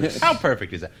say, right? How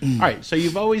perfect is that? All right, so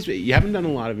you haven't done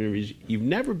a lot of interviews. You've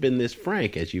never been this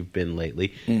frank as you've been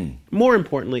lately. More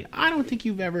importantly, I don't think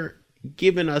you've ever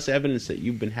given us evidence that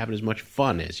you've been having as much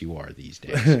fun as you are these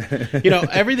days.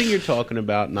 Everything you're talking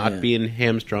about, not being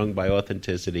hamstrung by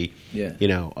authenticity,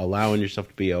 allowing yourself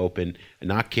to be open, and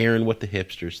not caring what the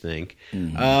hipsters think.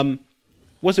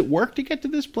 Was it work to get to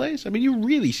this place? I mean, you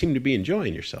really seem to be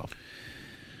enjoying yourself.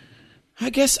 I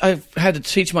guess I've had to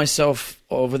teach myself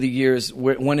over the years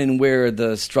when and where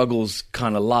the struggles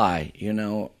kind of lie,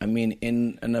 I mean,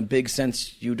 in a big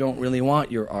sense, you don't really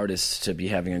want your artists to be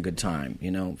having a good time,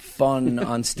 Fun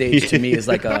on stage to me is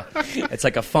it's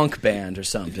like a funk band or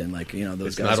something, like, those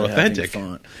it's guys not are authentic. having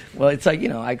fun. Well, it's like,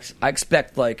 I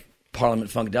expect, like, Parliament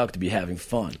Funkadelic to be having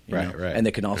fun, right. And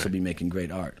they can also be making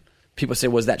great art. People say,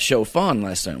 was that show fun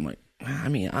last time? I'm like, I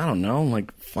mean, I don't know,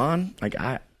 like, fun? Like,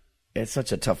 it's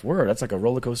such a tough word. That's like a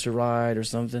roller coaster ride or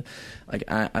something. Like,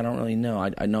 I don't really know.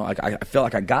 I know, like, I feel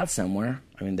like I got somewhere.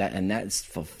 I mean, that's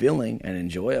fulfilling and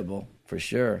enjoyable for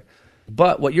sure.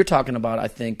 But what you're talking about, I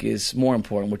think, is more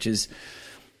important, which is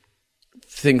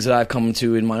things that I've come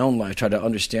to in my own life. Try to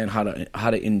understand how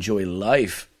to enjoy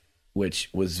life, which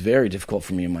was very difficult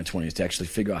for me in my 20s, to actually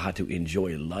figure out how to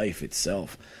enjoy life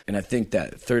itself. And I think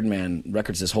that Third Man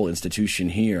Records, this whole institution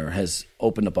here, has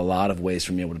opened up a lot of ways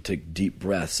for me able to take deep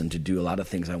breaths and to do a lot of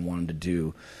things I wanted to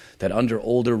do that under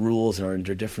older rules or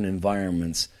under different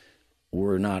environments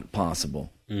were not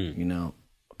possible,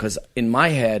 Because in my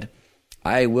head,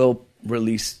 I will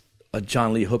release a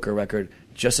John Lee Hooker record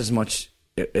just as much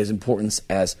as importance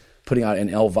as putting out an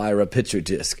Elvira picture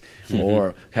disc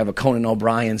or have a Conan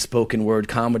O'Brien spoken word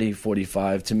comedy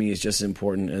 45 to me is just as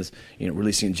important as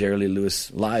releasing a Jerry Lee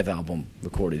Lewis live album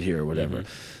recorded here or whatever.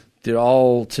 They're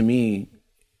all, to me,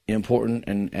 important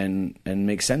and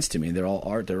make sense to me. They're all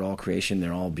art, they're all creation,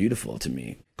 they're all beautiful to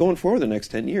me. Going forward the next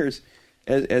 10 years,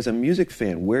 as a music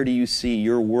fan, where do you see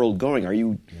your world going? Are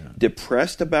you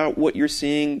depressed about what you're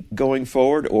seeing going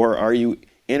forward, or are you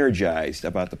energized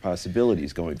about the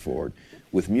possibilities going forward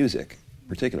with music,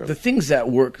 particularly? The things that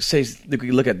work, say,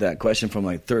 we look at that question from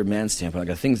like Third Man's standpoint,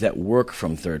 like the things that work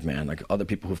from Third Man, like other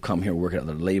people who've come here, work at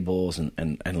other labels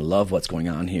and love what's going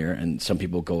on here, and some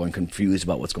people go and confused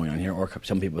about what's going on here, or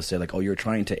some people say like, oh, you're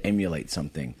trying to emulate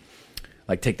something.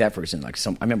 Like, take that for example. Like,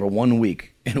 I remember one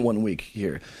week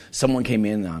here, someone came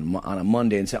in on a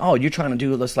Monday and said, oh, you're trying to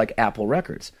do this like Apple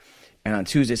Records. And on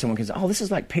Tuesday, someone came and said, oh, this is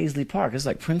like Paisley Park. This is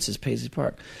like Prince's Paisley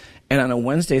Park. And on a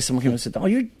Wednesday, someone came and said, oh,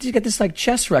 you get this like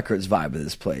Chess Records vibe of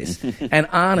this place. And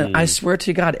I swear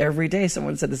to God, every day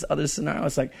someone said this other scenario.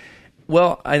 It's like,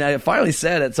 well, and I finally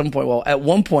said at some point, well, at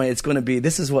one point it's going to be,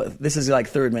 this is like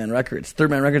Third Man Records. Third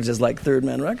Man Records is like Third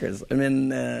Man Records. I mean,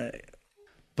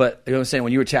 but you know what I'm saying?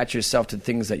 When you attach yourself to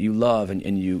things that you love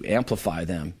and you amplify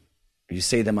them, you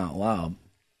say them out loud,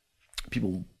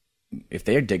 people, if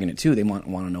they're digging it too, they want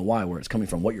to know why, where it's coming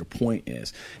from, what your point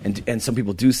is. And some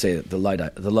people do say the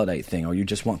Luddite thing, or you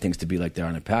just want things to be like they are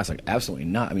in the past. Like, absolutely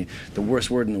not. I mean, the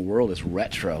worst word in the world is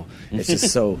retro. It's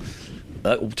just so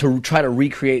to try to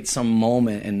recreate some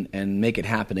moment and make it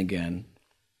happen again,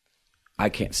 I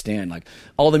can't stand. Like,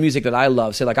 all the music that I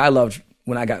love, say like I loved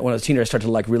when I was a teenager, I started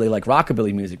to really like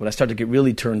rockabilly music, but I started to get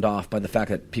really turned off by the fact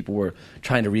that people were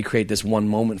trying to recreate this one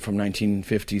moment from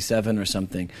 1957 or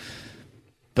something.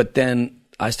 But then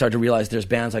I started to realize there's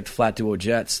bands like the Flat Duo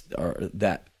Jets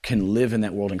that can live in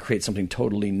that world and create something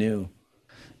totally new.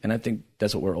 And I think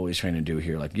that's what we're always trying to do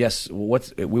here. Like, yes,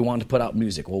 we want to put out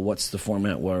music. Well, what's the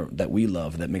format that we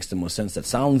love that makes the most sense, that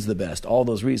sounds the best? All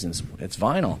those reasons. It's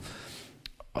vinyl.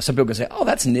 Some people can say, "Oh,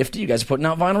 that's nifty. You guys are putting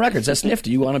out vinyl records. That's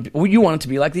nifty. You want it to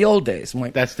be like the old days." I'm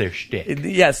like, that's their shtick.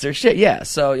 Yes, their shit. Yeah.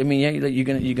 So I mean, yeah,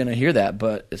 you're gonna hear that,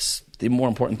 but the more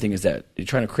important thing is that you're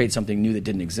trying to create something new that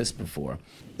didn't exist before.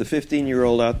 The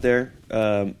 15-year-old out there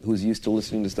who's used to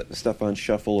listening to stuff on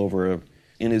shuffle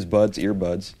in his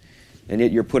earbuds, And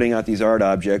yet you're putting out these art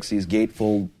objects, these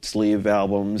gatefold sleeve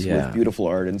albums with beautiful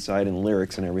art inside and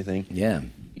lyrics and everything. Yeah.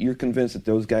 You're convinced that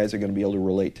those guys are going to be able to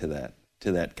relate to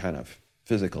that kind of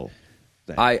physical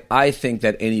thing. I think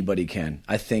that anybody can.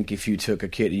 I think if you took a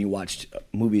kid and you watched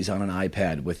movies on an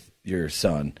iPad with your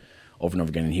son over and over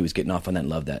again, and he was getting off on that and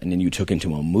loved that, and then you took him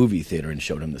to a movie theater and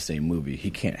showed him the same movie,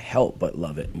 he can't help but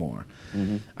love it more.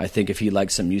 Mm-hmm. I think if he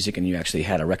liked some music and you actually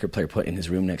had a record player put in his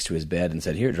room next to his bed and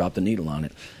said, here, drop the needle on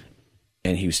it,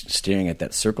 and he was staring at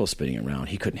that circle spinning around,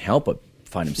 he couldn't help but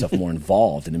find himself more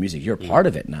involved in the music. You're a part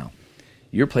of it now.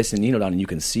 You're placing the needle down and you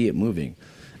can see it moving.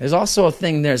 There's also a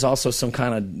thing, there's also some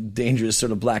kind of dangerous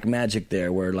sort of black magic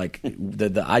there where like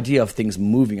the idea of things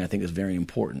moving I think is very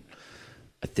important.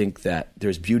 I think that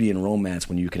there's beauty and romance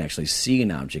when you can actually see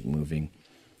an object moving.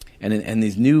 And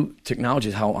these new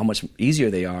technologies, how much easier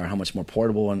they are, how much more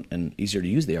portable and easier to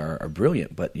use they are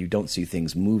brilliant, but you don't see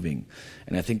things moving.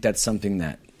 And I think that's something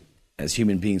that as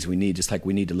human beings we need, just like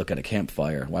we need to look at a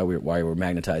campfire. Why we're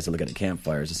magnetized to look at a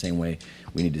campfire is the same way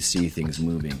we need to see things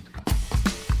moving.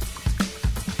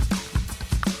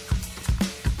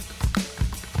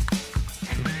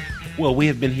 Well, we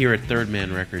have been here at Third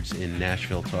Man Records in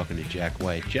Nashville talking to Jack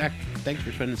White. Jack, thanks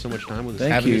for spending so much time with us.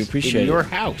 Thank you, appreciate it. In your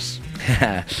house.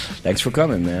 Thanks for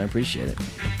coming, man. I appreciate it.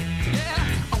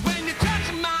 When you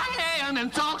touch my hand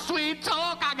and talk sweet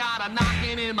talk, I got a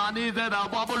knocking in my knees and a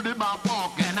wobble in my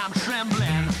walk, and I'm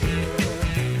trembling.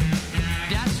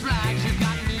 That's right, you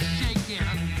got me shaking.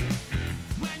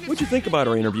 What'd you think about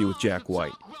our interview with Jack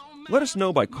White? Let us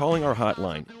know by calling our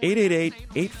hotline,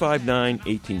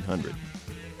 888-859-1800.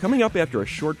 Coming up after a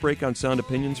short break on Sound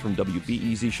Opinions from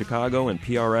WBEZ Chicago and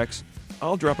PRX,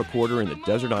 I'll drop a quarter in the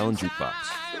Desert Island Jukebox.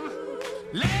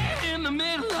 Late in the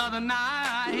middle of the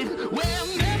night,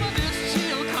 whenever this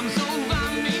chill comes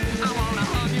over me, I wanna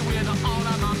hug you with all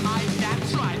of my might.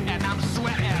 That's right, and I'm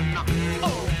sweating.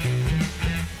 Oh,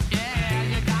 yeah,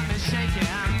 you got me shaking.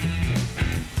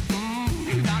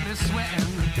 You got me sweating.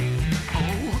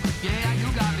 Oh, yeah, you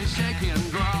got me shaking,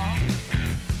 girl.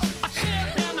 A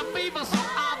chill in the fever, so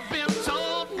I've been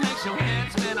told, makes your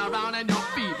head spin around and your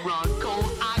feet run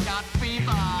cold. I got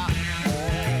fever.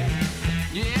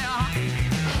 Yeah,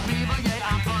 fever, yeah,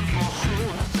 I'm done for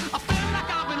sure. I feel like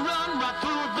I've been run right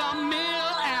through the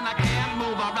mill, and I can't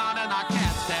move around and I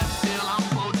can't stand still. I'm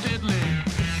so diddly.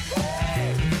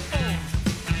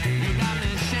 You got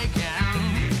me shaking.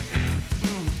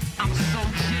 I'm so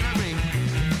jittery.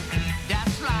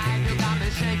 That's right, you got me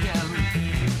shaking.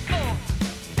 Oh.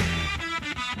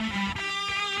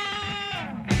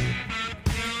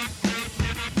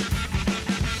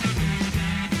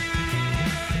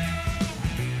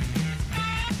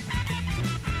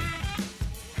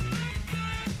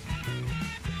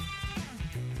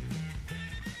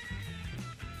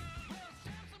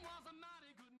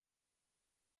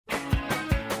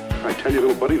 I tell you,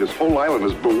 little buddy, this whole island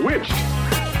is bewitched.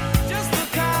 Just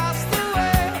across the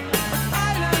way, an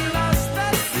island lost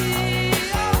at sea.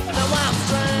 Now I'm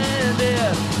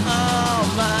stranded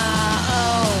on my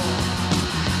own.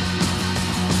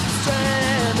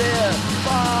 Stranded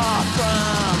far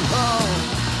from home.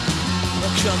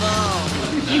 Come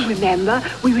on. You remember,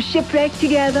 we were shipwrecked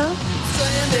together.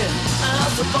 Stranded,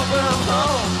 I'm so far from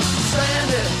home.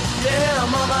 Stranded, yeah,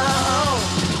 I'm on my own.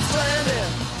 Stranded,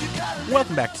 you gotta.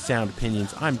 Welcome back to Sound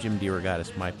Opinions. I'm Jim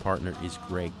DeRogatis. My partner is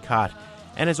Greg Kot.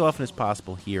 And as often as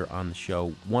possible here on the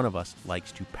show, one of us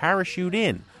likes to parachute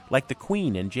in, like the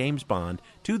Queen and James Bond,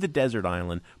 to the desert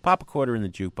island, pop a quarter in the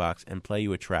jukebox, and play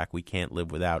you a track we can't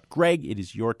live without. Greg, it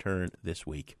is your turn this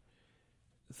week.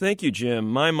 Thank you,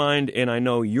 Jim. My mind, and I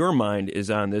know your mind,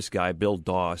 is on this guy, Bill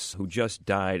Doss, who just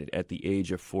died at the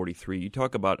age of 43. You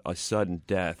talk about a sudden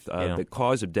death. Yeah. The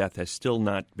cause of death has still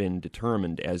not been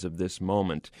determined as of this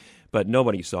moment, but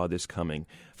nobody saw this coming.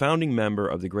 Founding member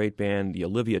of the great band, the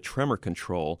Olivia Tremor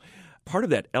Control, part of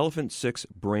that Elephant Six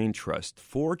Brain Trust,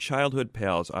 4 childhood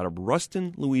pals out of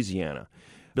Ruston, Louisiana.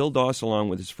 Bill Doss, along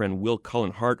with his friend Will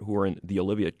Cullen Hart, who were in the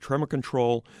Olivia Tremor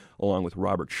Control, along with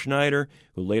Robert Schneider,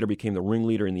 who later became the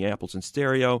ringleader in the Apples in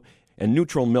Stereo, and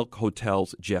Neutral Milk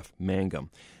Hotel's Jeff Mangum.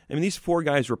 I mean, these 4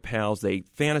 guys were pals. They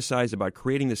fantasized about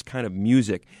creating this kind of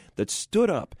music that stood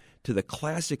up to the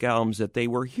classic albums that they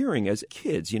were hearing as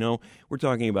kids. You know, we're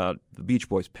talking about the Beach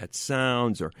Boys' Pet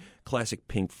Sounds or classic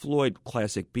Pink Floyd,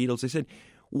 classic Beatles. They said,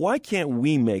 why can't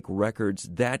we make records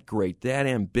that great, that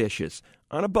ambitious,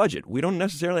 on a budget? We don't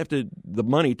necessarily have the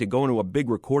money to go into a big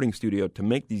recording studio to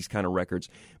make these kind of records,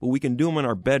 but we can do them in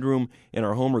our bedroom, in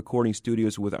our home recording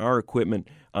studios with our equipment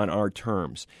on our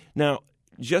terms. Now,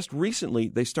 just recently,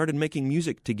 they started making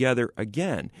music together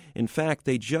again. In fact,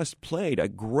 they just played a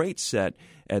great set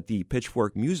at the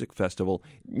Pitchfork Music Festival.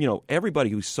 You know, everybody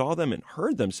who saw them and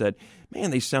heard them said,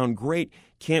 man, they sound great.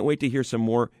 Can't wait to hear some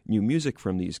more new music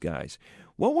from these guys.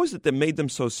 What was it that made them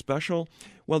so special?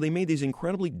 Well, they made these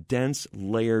incredibly dense,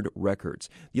 layered records.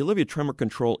 The Olivia Tremor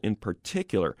Control in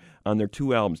particular on their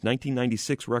two albums,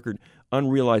 1996 record,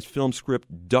 Unrealized Film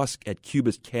Script, Dusk at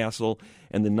Cuba's Castle,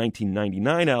 and the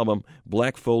 1999 album,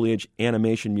 Black Foliage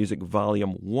Animation Music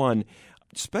Volume 1,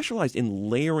 specialized in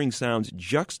layering sounds,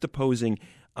 juxtaposing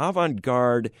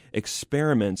avant-garde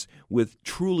experiments with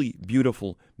truly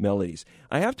beautiful melodies.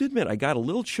 I have to admit, I got a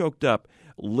little choked up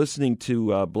listening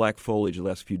to Black Foliage the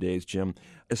last few days, Jim,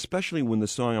 especially when the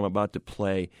song I'm about to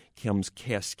play comes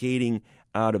cascading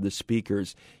out of the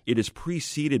speakers. It is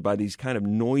preceded by these kind of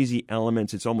noisy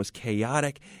elements. It's almost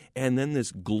chaotic, and then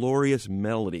this glorious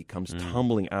melody comes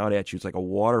tumbling out at you. It's like a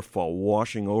waterfall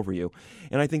washing over you.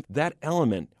 And I think that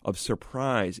element of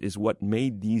surprise is what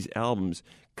made these albums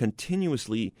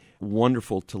continuously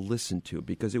wonderful to listen to,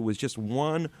 because it was just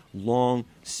one long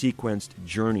sequenced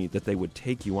journey that they would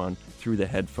take you on through the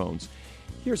headphones.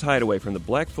 Here's Hideaway from the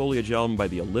Black Foliage album by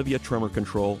the Olivia Tremor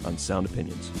Control on Sound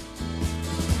Opinions.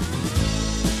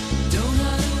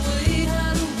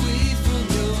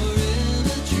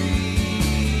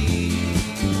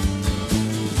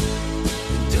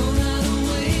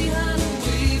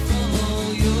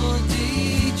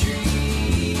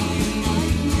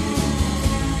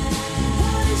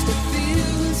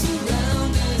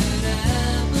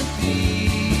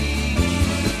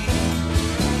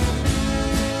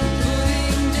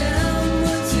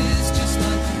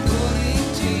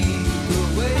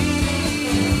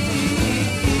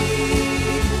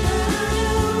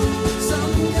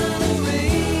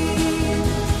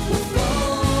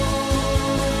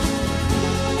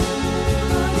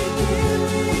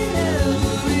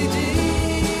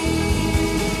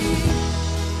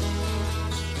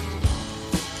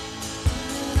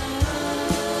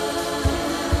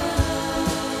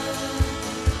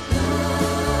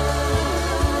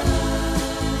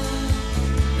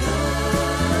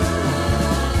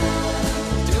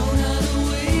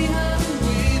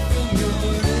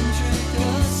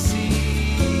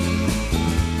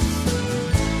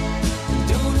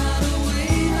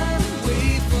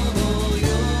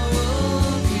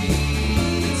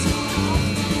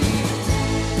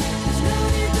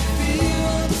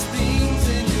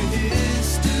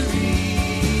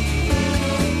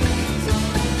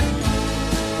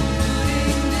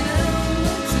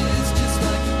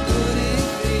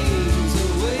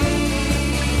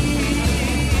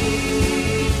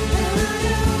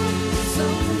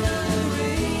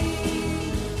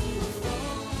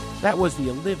 That was the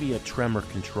Olivia Tremor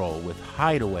Control with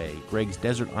Hideaway, Greg's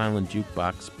Desert Island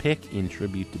Jukebox pick in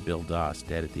tribute to Bill Doss,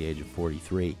 dead at the age of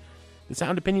 43. The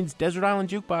Sound Opinions Desert Island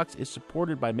Jukebox is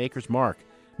supported by Maker's Mark.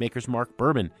 Maker's Mark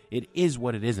Bourbon. It is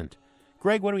what it isn't.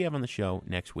 Greg, what do we have on the show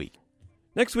next week?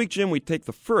 Next week, Jim, we take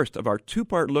the first of our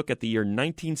two-part look at the year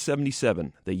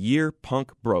 1977, the year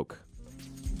punk broke.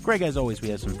 Greg, as always, we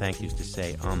have some thank yous to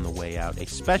say on the way out. A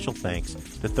special thanks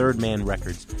to Third Man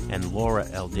Records and Laura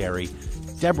Elderi.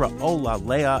 Deborah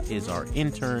Olalea is our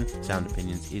intern. Sound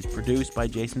Opinions is produced by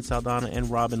Jason Saldana and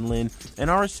Robin Lynn.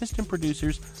 And our assistant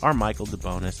producers are Michael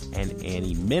DeBonis and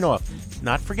Annie Minoff.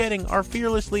 Not forgetting our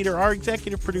fearless leader, our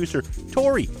executive producer,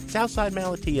 Tori, Southside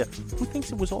Malatia, who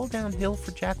thinks it was all downhill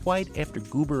for Jack White after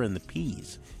Goober and the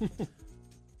Peas.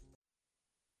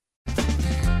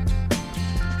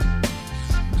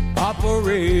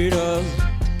 Operator,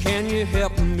 can you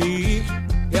help me?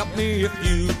 Help me if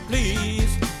you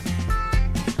please.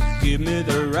 Give me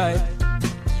the right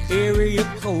area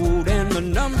code and the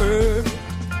number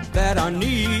that I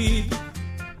need.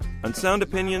 On Sound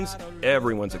Opinions,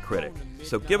 everyone's a critic.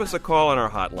 So give us a call on our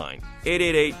hotline,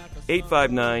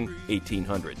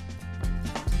 888-859-1800.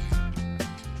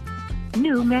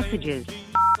 New messages.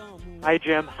 Hi,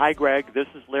 Jim. Hi, Greg. This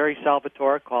is Larry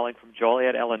Salvatore calling from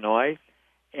Joliet, Illinois.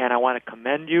 And I want to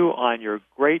commend you on your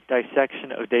great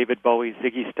dissection of David Bowie's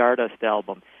Ziggy Stardust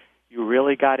album. You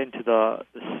really got into the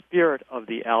spirit of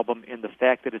the album in the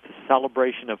fact that it's a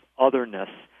celebration of otherness.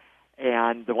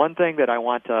 And the one thing that I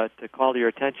want to call to your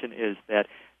attention is that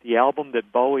the album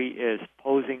that Bowie is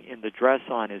posing in the dress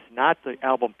on is not the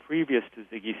album previous to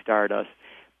Ziggy Stardust,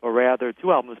 but rather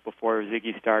 2 albums before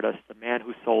Ziggy Stardust, The Man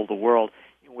Who Sold the World,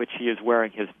 in which he is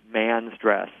wearing his man's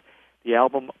dress. The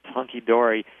album Hunky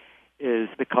Dory is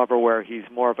the cover where he's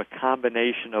more of a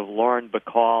combination of Lauren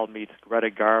Bacall meets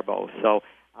Greta Garbo. So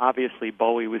obviously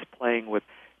Bowie was playing with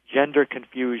gender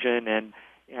confusion and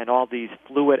and all these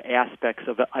fluid aspects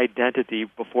of identity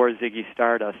before Ziggy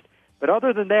Stardust. But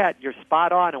other than that, you're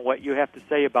spot on in what you have to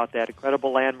say about that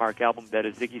incredible landmark album that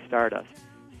is Ziggy Stardust.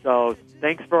 So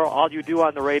thanks for all you do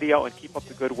on the radio, and keep up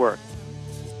the good work.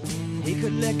 He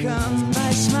could lick 'em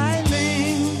by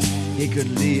smiling. He could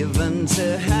leave 'em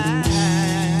to hang.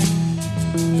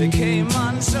 They came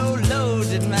on so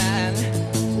loaded, man.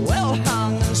 Well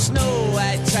hung in snow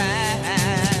white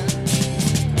tan.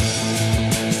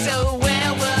 So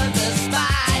where were the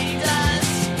spiders?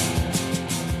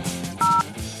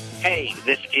 Hey,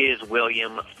 this is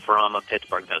William from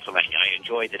Pittsburgh, Pennsylvania. I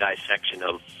enjoyed the dissection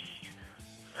of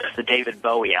the David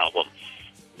Bowie album.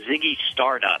 Ziggy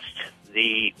Stardust.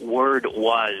 The word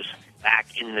was, back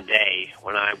in the day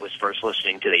when I was first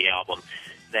listening to the album,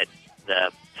 that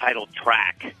the title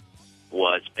track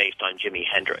was based on Jimi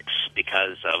Hendrix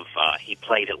because of he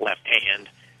played it left hand,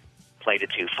 played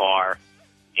it too far,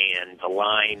 and the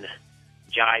line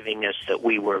jiving us that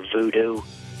we were voodoo.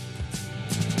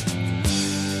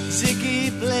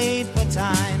 Ziggy played for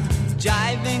time,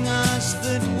 jiving us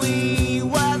that we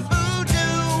were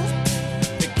voodoo.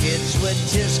 The kids were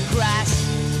just crass.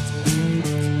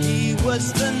 He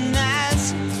was the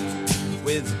Nas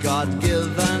with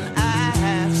God-given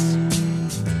ass.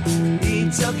 He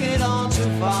took it all too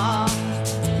far,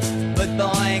 but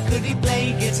boy, could he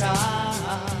play guitar.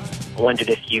 I wondered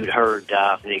if you'd heard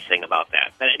anything about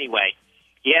that. But anyway,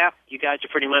 yeah, you guys are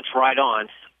pretty much right on.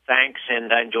 Thanks,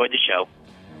 and I enjoyed the show.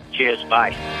 Cheers,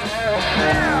 bye.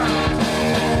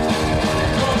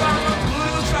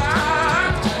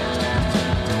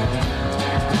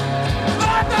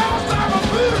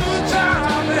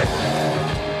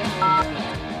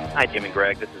 Hi, Jim and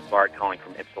Greg. This is Bart calling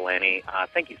from Ypsilanti.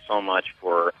 Thank you so much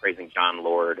for praising John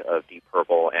Lord of Deep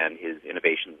Purple and his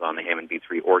innovations on the Hammond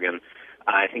B3 organ.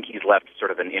 I think he's left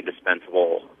sort of an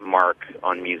indispensable mark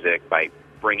on music by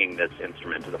bringing this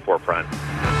instrument to the forefront.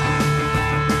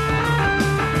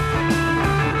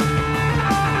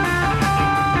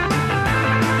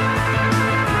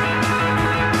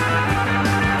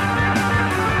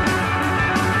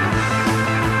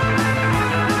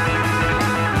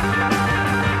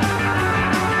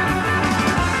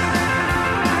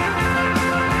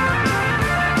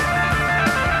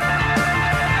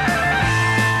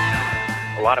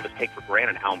 A lot of us take for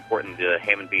granted how important the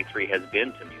Hammond B3 has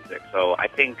been to music. So I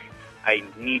think I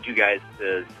need you guys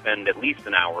to spend at least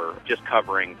an hour just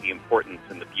covering the importance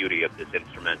and the beauty of this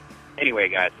instrument. Anyway,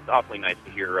 guys, it's awfully nice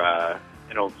to hear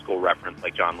an old school reference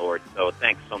like John Lord. So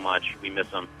thanks so much. We miss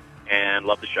him and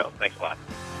love the show. Thanks a lot.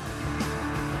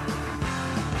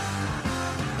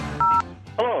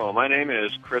 Hello, my name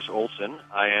is Chris Olson.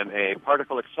 I am a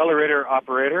particle accelerator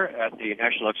operator at the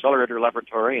National Accelerator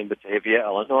Laboratory in Batavia,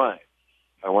 Illinois.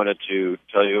 I wanted to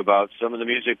tell you about some of the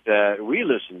music that we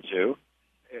listen to.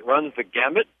 It runs the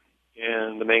gamut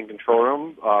in the main control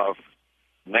room of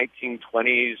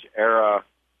 1920s era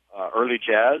early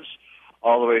jazz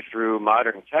all the way through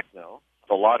modern techno.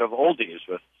 A lot of oldies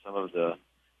with some of the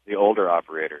older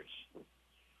operators.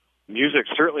 Music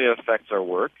certainly affects our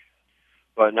work,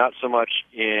 but not so much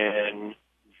in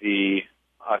the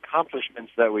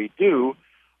accomplishments that we do,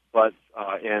 but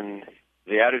in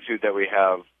the attitude that we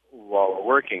have while we're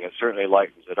working. It certainly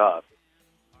lightens it up.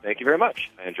 Thank you very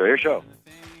much. I enjoy your show.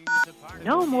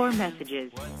 No more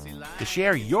messages. To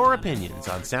share your opinions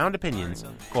on Sound Opinions,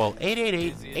 call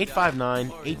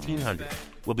 888-859-1800.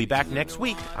 We'll be back next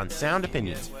week on Sound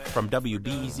Opinions from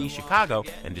WBEZ Chicago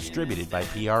and distributed by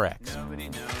PRX.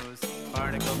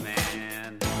 Particle Man.